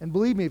 and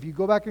believe me, if you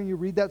go back and you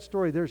read that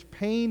story, there's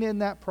pain in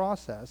that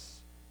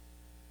process.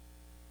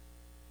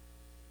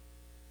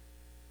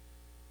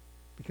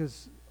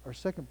 Because our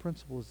second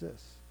principle is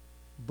this: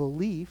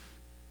 belief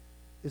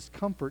is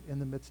comfort in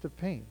the midst of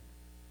pain.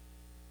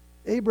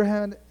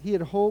 Abraham, he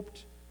had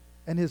hoped,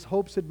 and his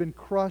hopes had been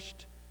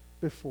crushed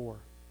before.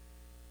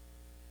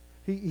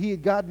 He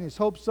had gotten his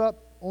hopes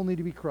up only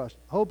to be crushed.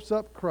 Hopes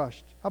up,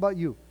 crushed. How about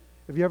you?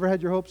 Have you ever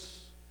had your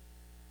hopes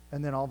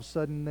and then all of a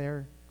sudden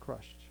they're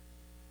crushed?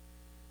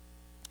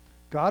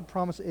 God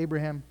promised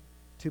Abraham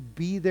to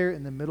be there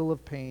in the middle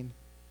of pain,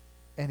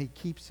 and he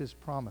keeps his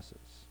promises.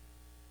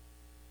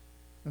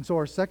 And so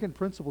our second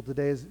principle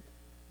today is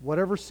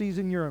whatever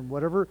season you're in,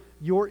 whatever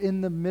you're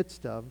in the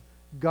midst of,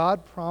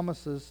 God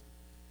promises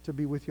to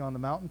be with you on the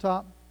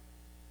mountaintop,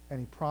 and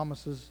he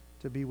promises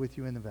to be with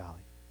you in the valley.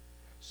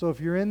 So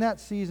if you're in that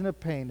season of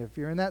pain, if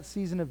you're in that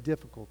season of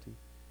difficulty,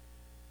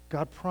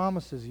 God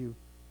promises you,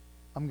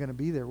 I'm going to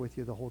be there with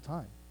you the whole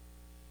time.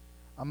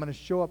 I'm going to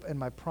show up, and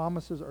my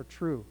promises are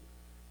true.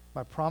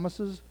 My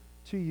promises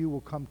to you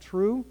will come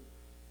true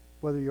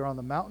whether you're on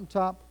the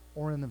mountaintop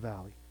or in the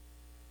valley.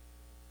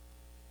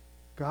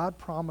 God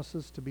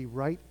promises to be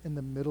right in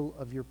the middle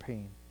of your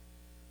pain,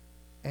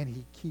 and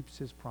he keeps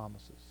his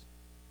promises.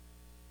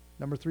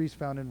 Number 3 is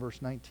found in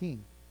verse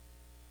 19.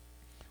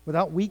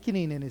 Without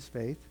weakening in his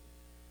faith,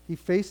 he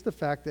faced the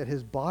fact that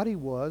his body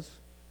was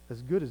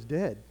as good as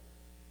dead.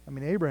 I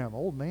mean, Abraham,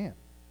 old man,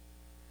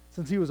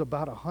 since he was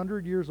about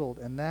 100 years old,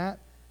 and that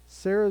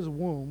Sarah's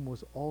womb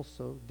was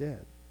also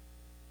dead.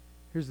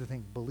 Here's the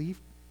thing: belief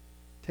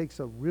takes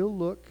a real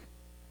look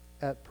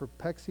at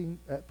perplexing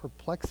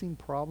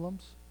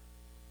problems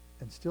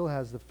and still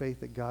has the faith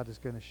that God is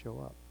going to show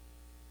up.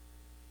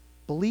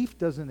 Belief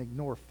doesn't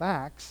ignore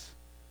facts,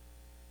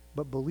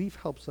 but belief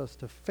helps us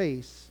to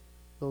face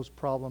those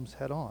problems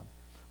head on.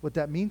 What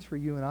that means for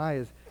you and I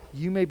is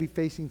you may be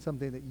facing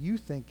something that you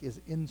think is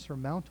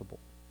insurmountable,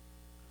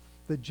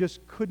 that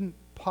just couldn't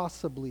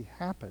possibly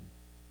happen.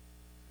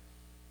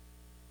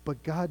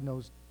 But God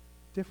knows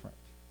different.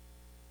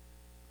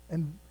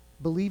 And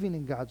believing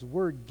in God's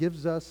word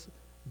gives us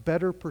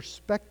better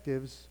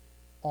perspectives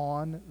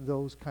on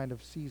those kind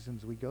of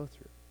seasons we go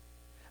through.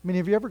 I mean,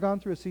 have you ever gone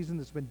through a season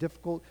that's been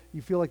difficult?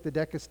 You feel like the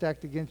deck is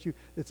stacked against you.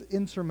 It's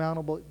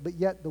insurmountable, but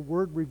yet the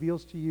word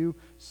reveals to you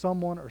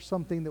someone or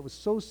something that was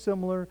so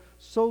similar,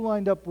 so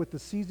lined up with the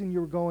season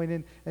you were going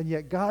in, and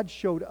yet God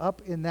showed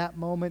up in that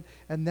moment,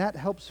 and that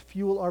helps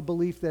fuel our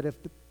belief that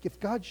if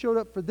God showed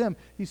up for them,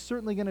 he's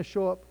certainly going to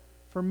show up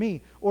for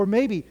me. Or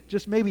maybe,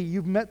 just maybe,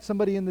 you've met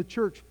somebody in the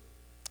church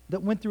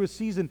that went through a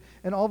season,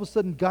 and all of a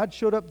sudden God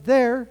showed up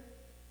there,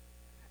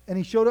 and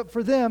he showed up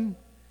for them,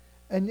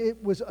 and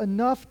it was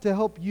enough to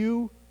help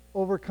you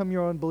overcome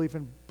your unbelief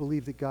and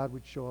believe that God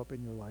would show up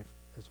in your life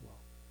as well.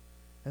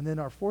 And then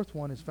our fourth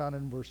one is found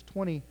in verse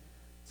 20. It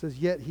says,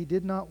 "Yet he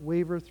did not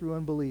waver through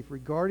unbelief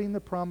regarding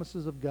the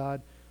promises of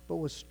God, but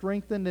was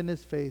strengthened in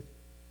his faith,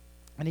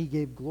 and he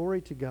gave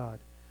glory to God."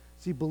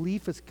 See,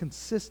 belief is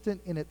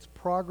consistent in its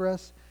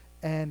progress,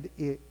 and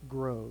it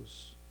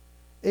grows.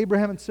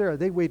 Abraham and Sarah,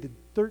 they waited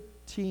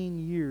 13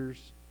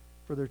 years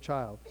for their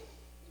child.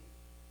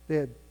 They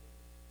had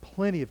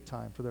plenty of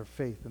time for their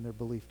faith and their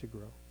belief to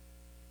grow.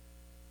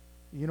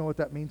 You know what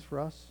that means for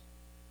us?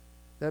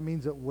 That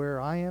means that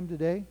where I am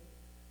today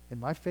in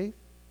my faith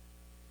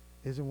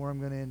isn't where I'm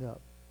going to end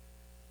up.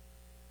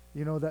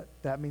 You know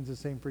that means the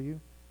same for you.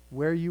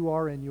 Where you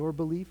are in your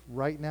belief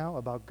right now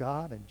about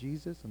God and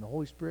Jesus and the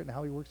Holy Spirit and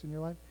how he works in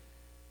your life,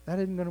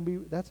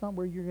 that's not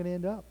where you're going to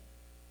end up.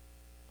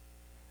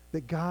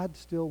 That God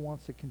still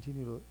wants to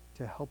continue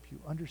to help you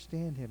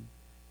understand him,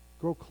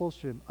 grow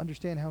closer to him,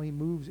 understand how he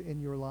moves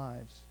in your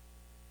lives.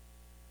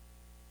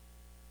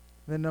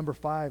 And then number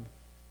 5,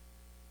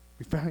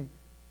 we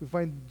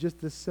find just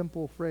this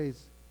simple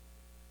phrase.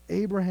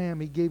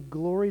 Abraham, he gave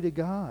glory to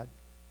God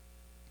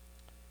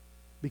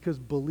because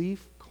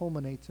belief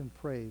culminates in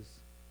praise.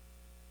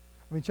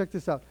 I mean, check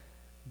this out.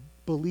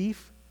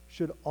 Belief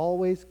should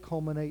always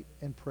culminate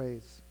in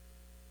praise.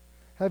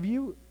 Have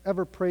you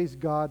ever praised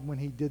God when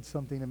he did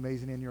something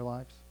amazing in your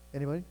lives?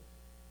 Anybody?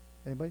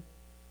 Anybody?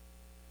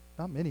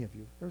 Not many of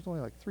you. There's only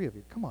like 3 of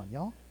you. Come on,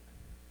 y'all.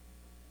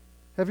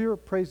 Have you ever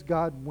praised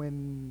God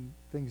when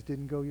things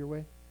didn't go your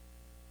way?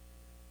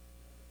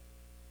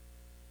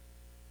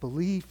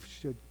 Belief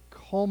should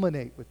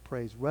culminate with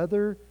praise,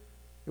 whether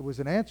it was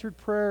an answered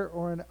prayer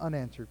or an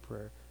unanswered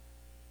prayer.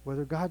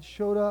 Whether God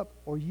showed up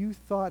or you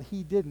thought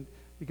he didn't.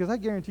 Because I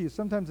guarantee you,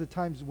 sometimes the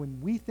times when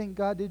we think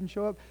God didn't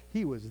show up,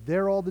 he was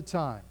there all the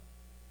time.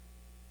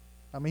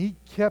 I mean, he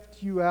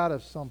kept you out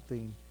of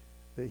something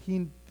that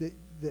he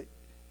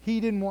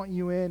didn't want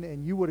you in,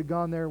 and you would have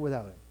gone there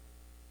without him.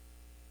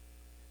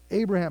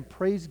 Abraham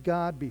praised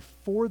God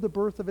before the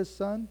birth of his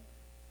son.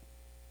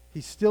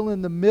 He's still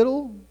in the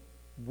middle,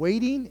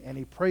 waiting, and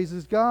he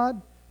praises God.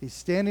 He's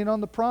standing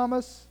on the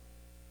promise,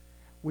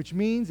 which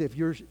means if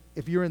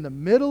you're in the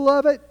middle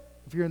of it,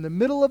 if you're in the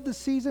middle of the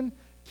season,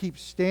 keep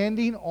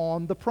standing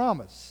on the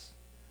promise.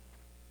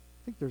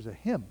 I think there's a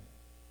hymn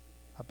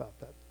about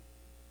that.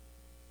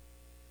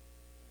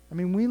 I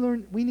mean,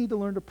 we need to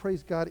learn to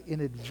praise God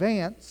in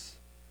advance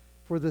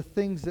for the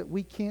things that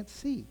we can't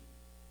see.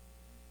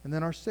 And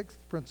then our sixth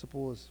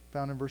principle is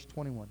found in verse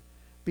 21.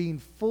 Being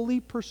fully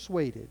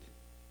persuaded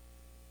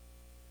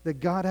that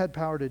God had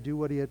power to do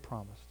what he had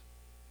promised.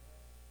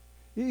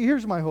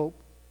 Here's my hope.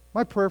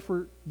 My prayer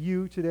for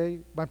you today,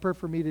 my prayer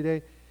for me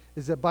today,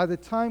 is that by the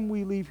time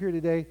we leave here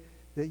today,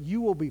 that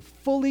you will be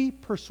fully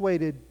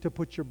persuaded to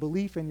put your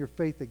belief and your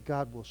faith that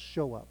God will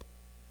show up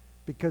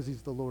because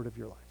he's the Lord of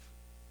your life.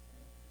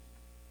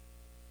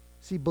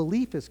 See,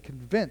 belief is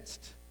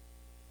convinced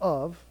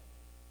of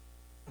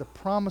the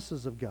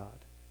promises of God.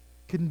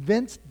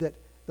 Convinced that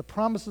the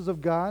promises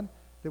of God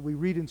that we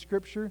read in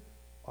Scripture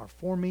are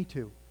for me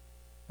too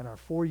and are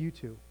for you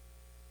too.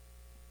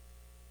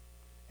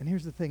 And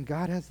here's the thing.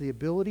 God has the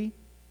ability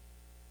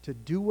to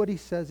do what he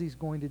says he's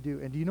going to do.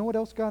 And do you know what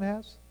else God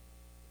has?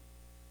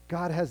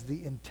 God has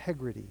the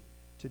integrity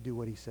to do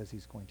what he says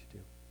he's going to do.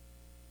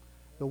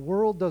 The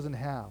world doesn't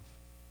have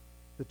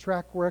the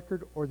track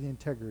record or the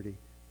integrity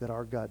that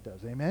our God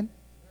does. Amen?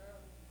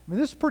 I mean,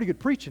 this is pretty good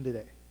preaching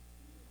today.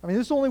 I mean,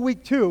 this is only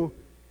week 2,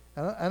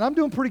 and I'm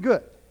doing pretty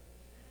good.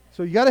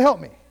 So you got to help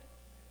me.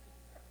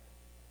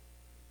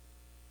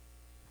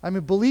 I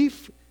mean,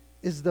 belief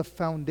is the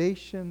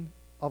foundation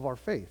of our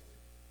faith.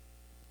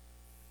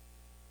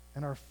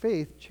 And our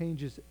faith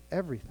changes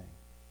everything.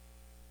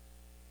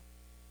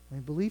 I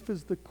mean, belief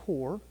is the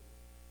core,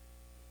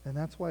 and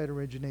that's why it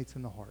originates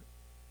in the heart.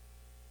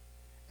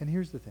 And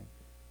here's the thing.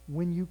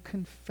 When you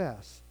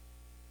confess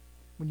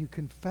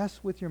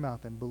with your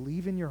mouth and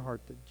believe in your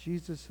heart that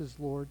Jesus is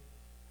Lord,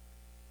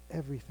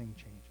 everything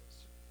changes.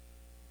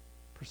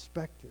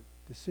 Perspective,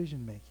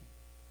 decision making,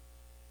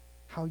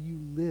 how you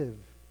live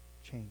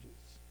changes.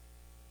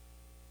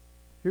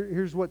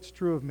 Here's what's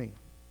true of me.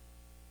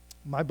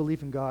 My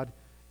belief in God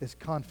is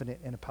confident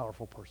in a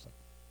powerful person.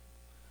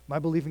 My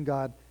belief in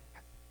God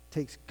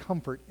takes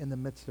comfort in the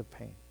midst of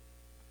pain.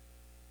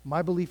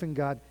 My belief in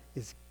God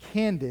is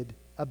candid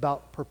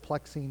about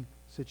perplexing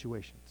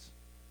situations.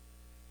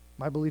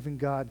 My belief in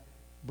God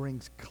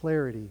brings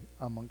clarity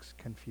amongst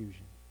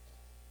confusion.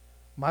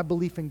 My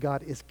belief in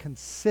God is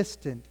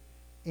consistent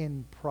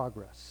in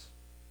progress.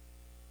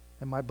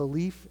 And my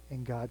belief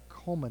in God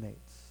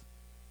culminates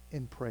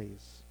in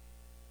praise.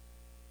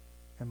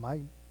 And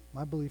my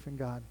belief in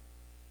God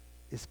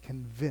is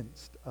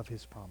convinced of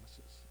his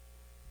promises.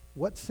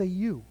 What say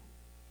you?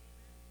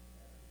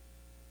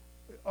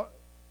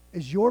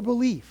 Is your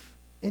belief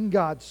in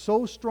God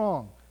so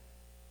strong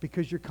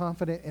because you're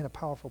confident in a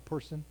powerful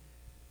person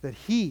that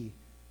he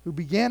who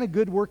began a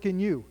good work in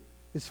you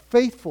is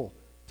faithful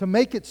to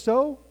make it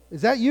so?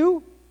 Is that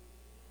you?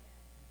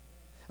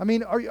 I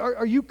mean,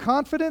 are you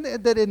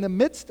confident that in the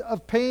midst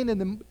of pain, in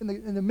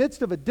the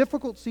midst of a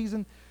difficult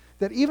season,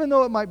 that even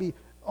though it might be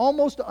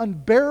almost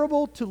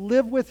unbearable to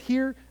live with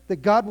here, that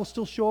God will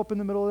still show up in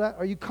the middle of that?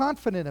 Are you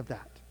confident of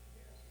that?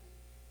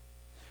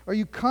 Are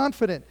you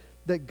confident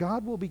that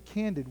God will be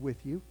candid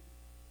with you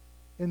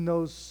in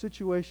those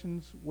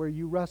situations where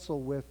you wrestle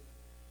with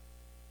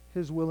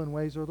his will and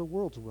ways or the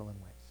world's will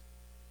and ways?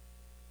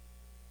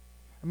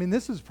 I mean,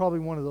 this is probably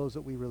one of those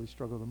that we really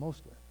struggle the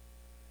most with.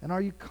 And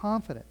are you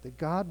confident that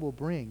God will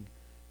bring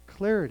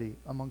clarity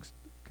amongst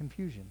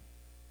confusion?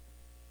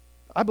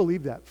 I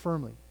believe that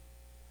firmly.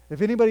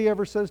 If anybody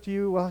ever says to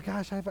you, well,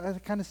 gosh, I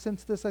kind of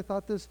sensed this, I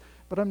thought this,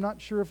 but I'm not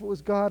sure if it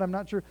was God, I'm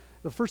not sure.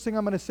 The first thing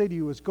I'm going to say to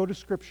you is go to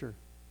Scripture.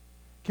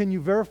 Can you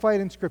verify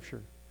it in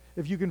Scripture?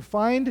 If you can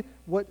find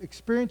what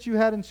experience you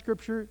had in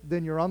Scripture,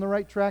 then you're on the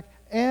right track.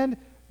 And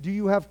do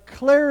you have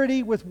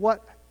clarity with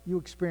what you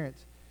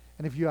experience?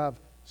 And if you have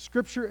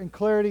Scripture and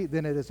clarity,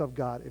 then it is of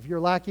God. If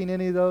you're lacking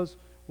any of those,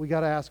 we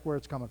got to ask where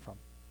it's coming from.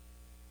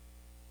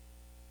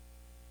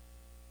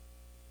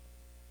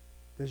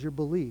 Does your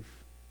belief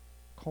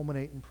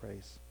culminate in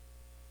praise?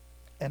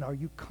 And are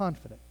you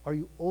confident? Are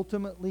you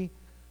ultimately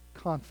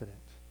confident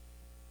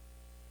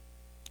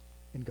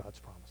in God's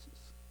promises?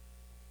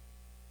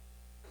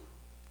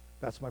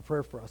 That's my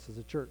prayer for us as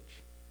a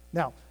church.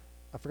 Now,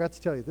 I forgot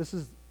to tell you, this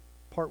is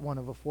part 1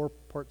 of a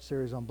 4-part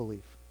series on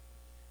belief.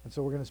 And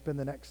so we're going to spend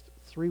the next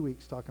 3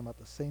 weeks talking about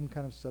the same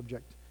kind of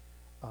subject.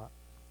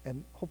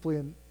 And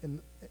hopefully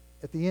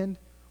at the end,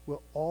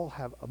 we'll all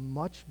have a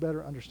much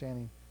better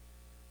understanding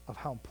of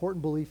how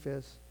important belief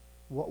is,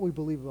 what we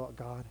believe about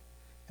God,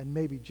 and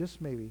maybe, just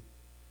maybe,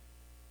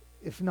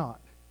 if not,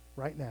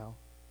 right now,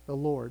 the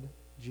Lord,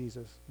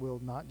 Jesus,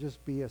 will not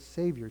just be a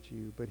Savior to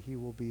you, but he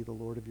will be the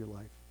Lord of your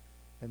life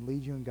and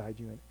lead you and guide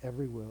you in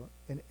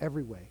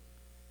every way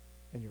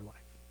in your life.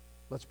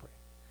 Let's pray.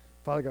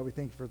 Father God, we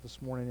thank you for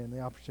this morning and the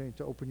opportunity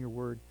to open your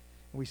word.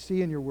 And we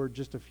see in your word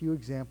just a few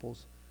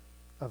examples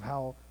of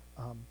how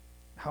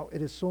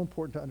it is so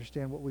important to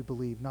understand what we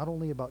believe, not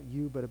only about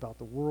you, but about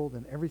the world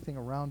and everything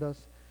around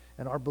us,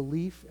 and our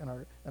belief and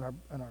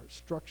our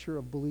structure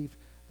of belief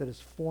that is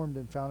formed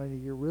and founded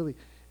in you. Really,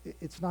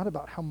 it's not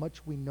about how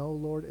much we know,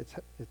 Lord.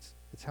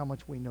 It's how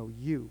much we know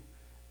you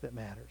that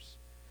matters.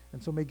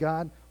 And so may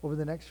God, over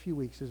the next few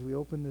weeks, as we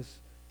open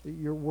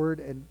your word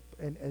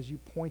and as you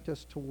point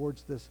us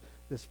towards this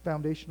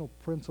foundational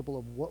principle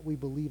of what we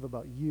believe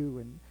about you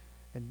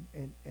and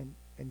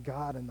And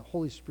God and the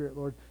Holy Spirit,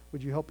 Lord,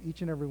 would you help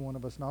each and every one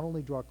of us not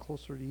only draw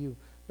closer to you,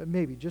 but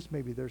maybe, just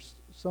maybe, there's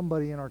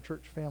somebody in our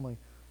church family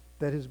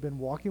that has been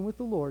walking with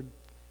the Lord,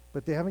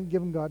 but they haven't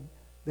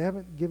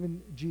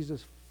given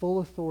Jesus full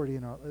authority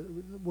in our,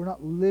 we're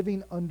not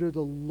living under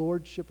the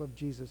lordship of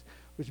Jesus,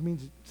 which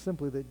means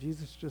simply that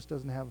Jesus just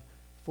doesn't have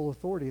full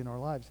authority in our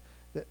lives.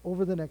 That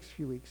over the next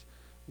few weeks,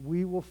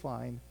 we will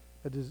find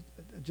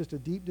just a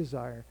deep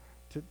desire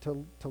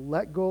to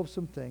let go of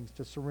some things,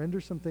 to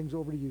surrender some things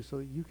over to you so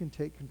that you can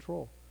take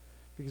control.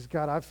 Because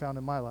God, I've found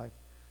in my life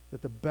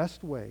that the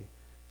best way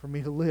for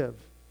me to live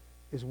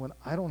is when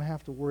I don't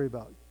have to worry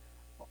about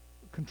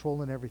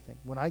controlling everything.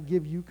 When I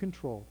give you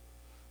control,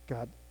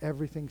 God,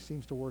 everything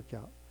seems to work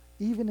out,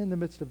 even in the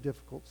midst of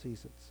difficult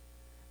seasons.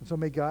 And so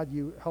may God,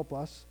 you help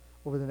us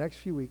over the next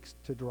few weeks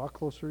to draw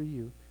closer to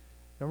you,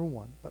 number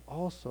one, but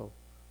also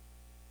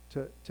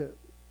to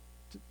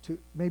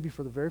maybe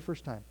for the very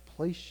first time,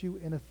 place you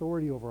in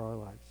authority over our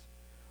lives.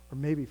 Or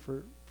maybe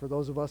for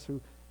those of us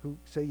who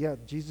say, yeah,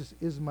 Jesus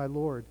is my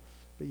Lord,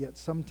 but yet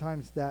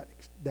sometimes that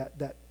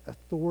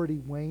authority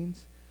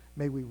wanes,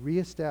 may we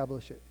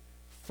reestablish it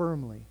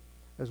firmly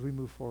as we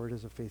move forward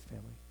as a faith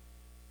family.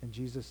 In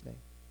Jesus' name,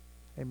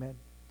 amen.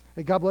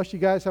 Hey, God bless you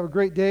guys. Have a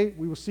great day.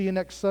 We will see you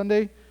next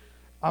Sunday.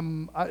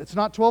 It's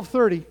not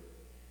 12:30.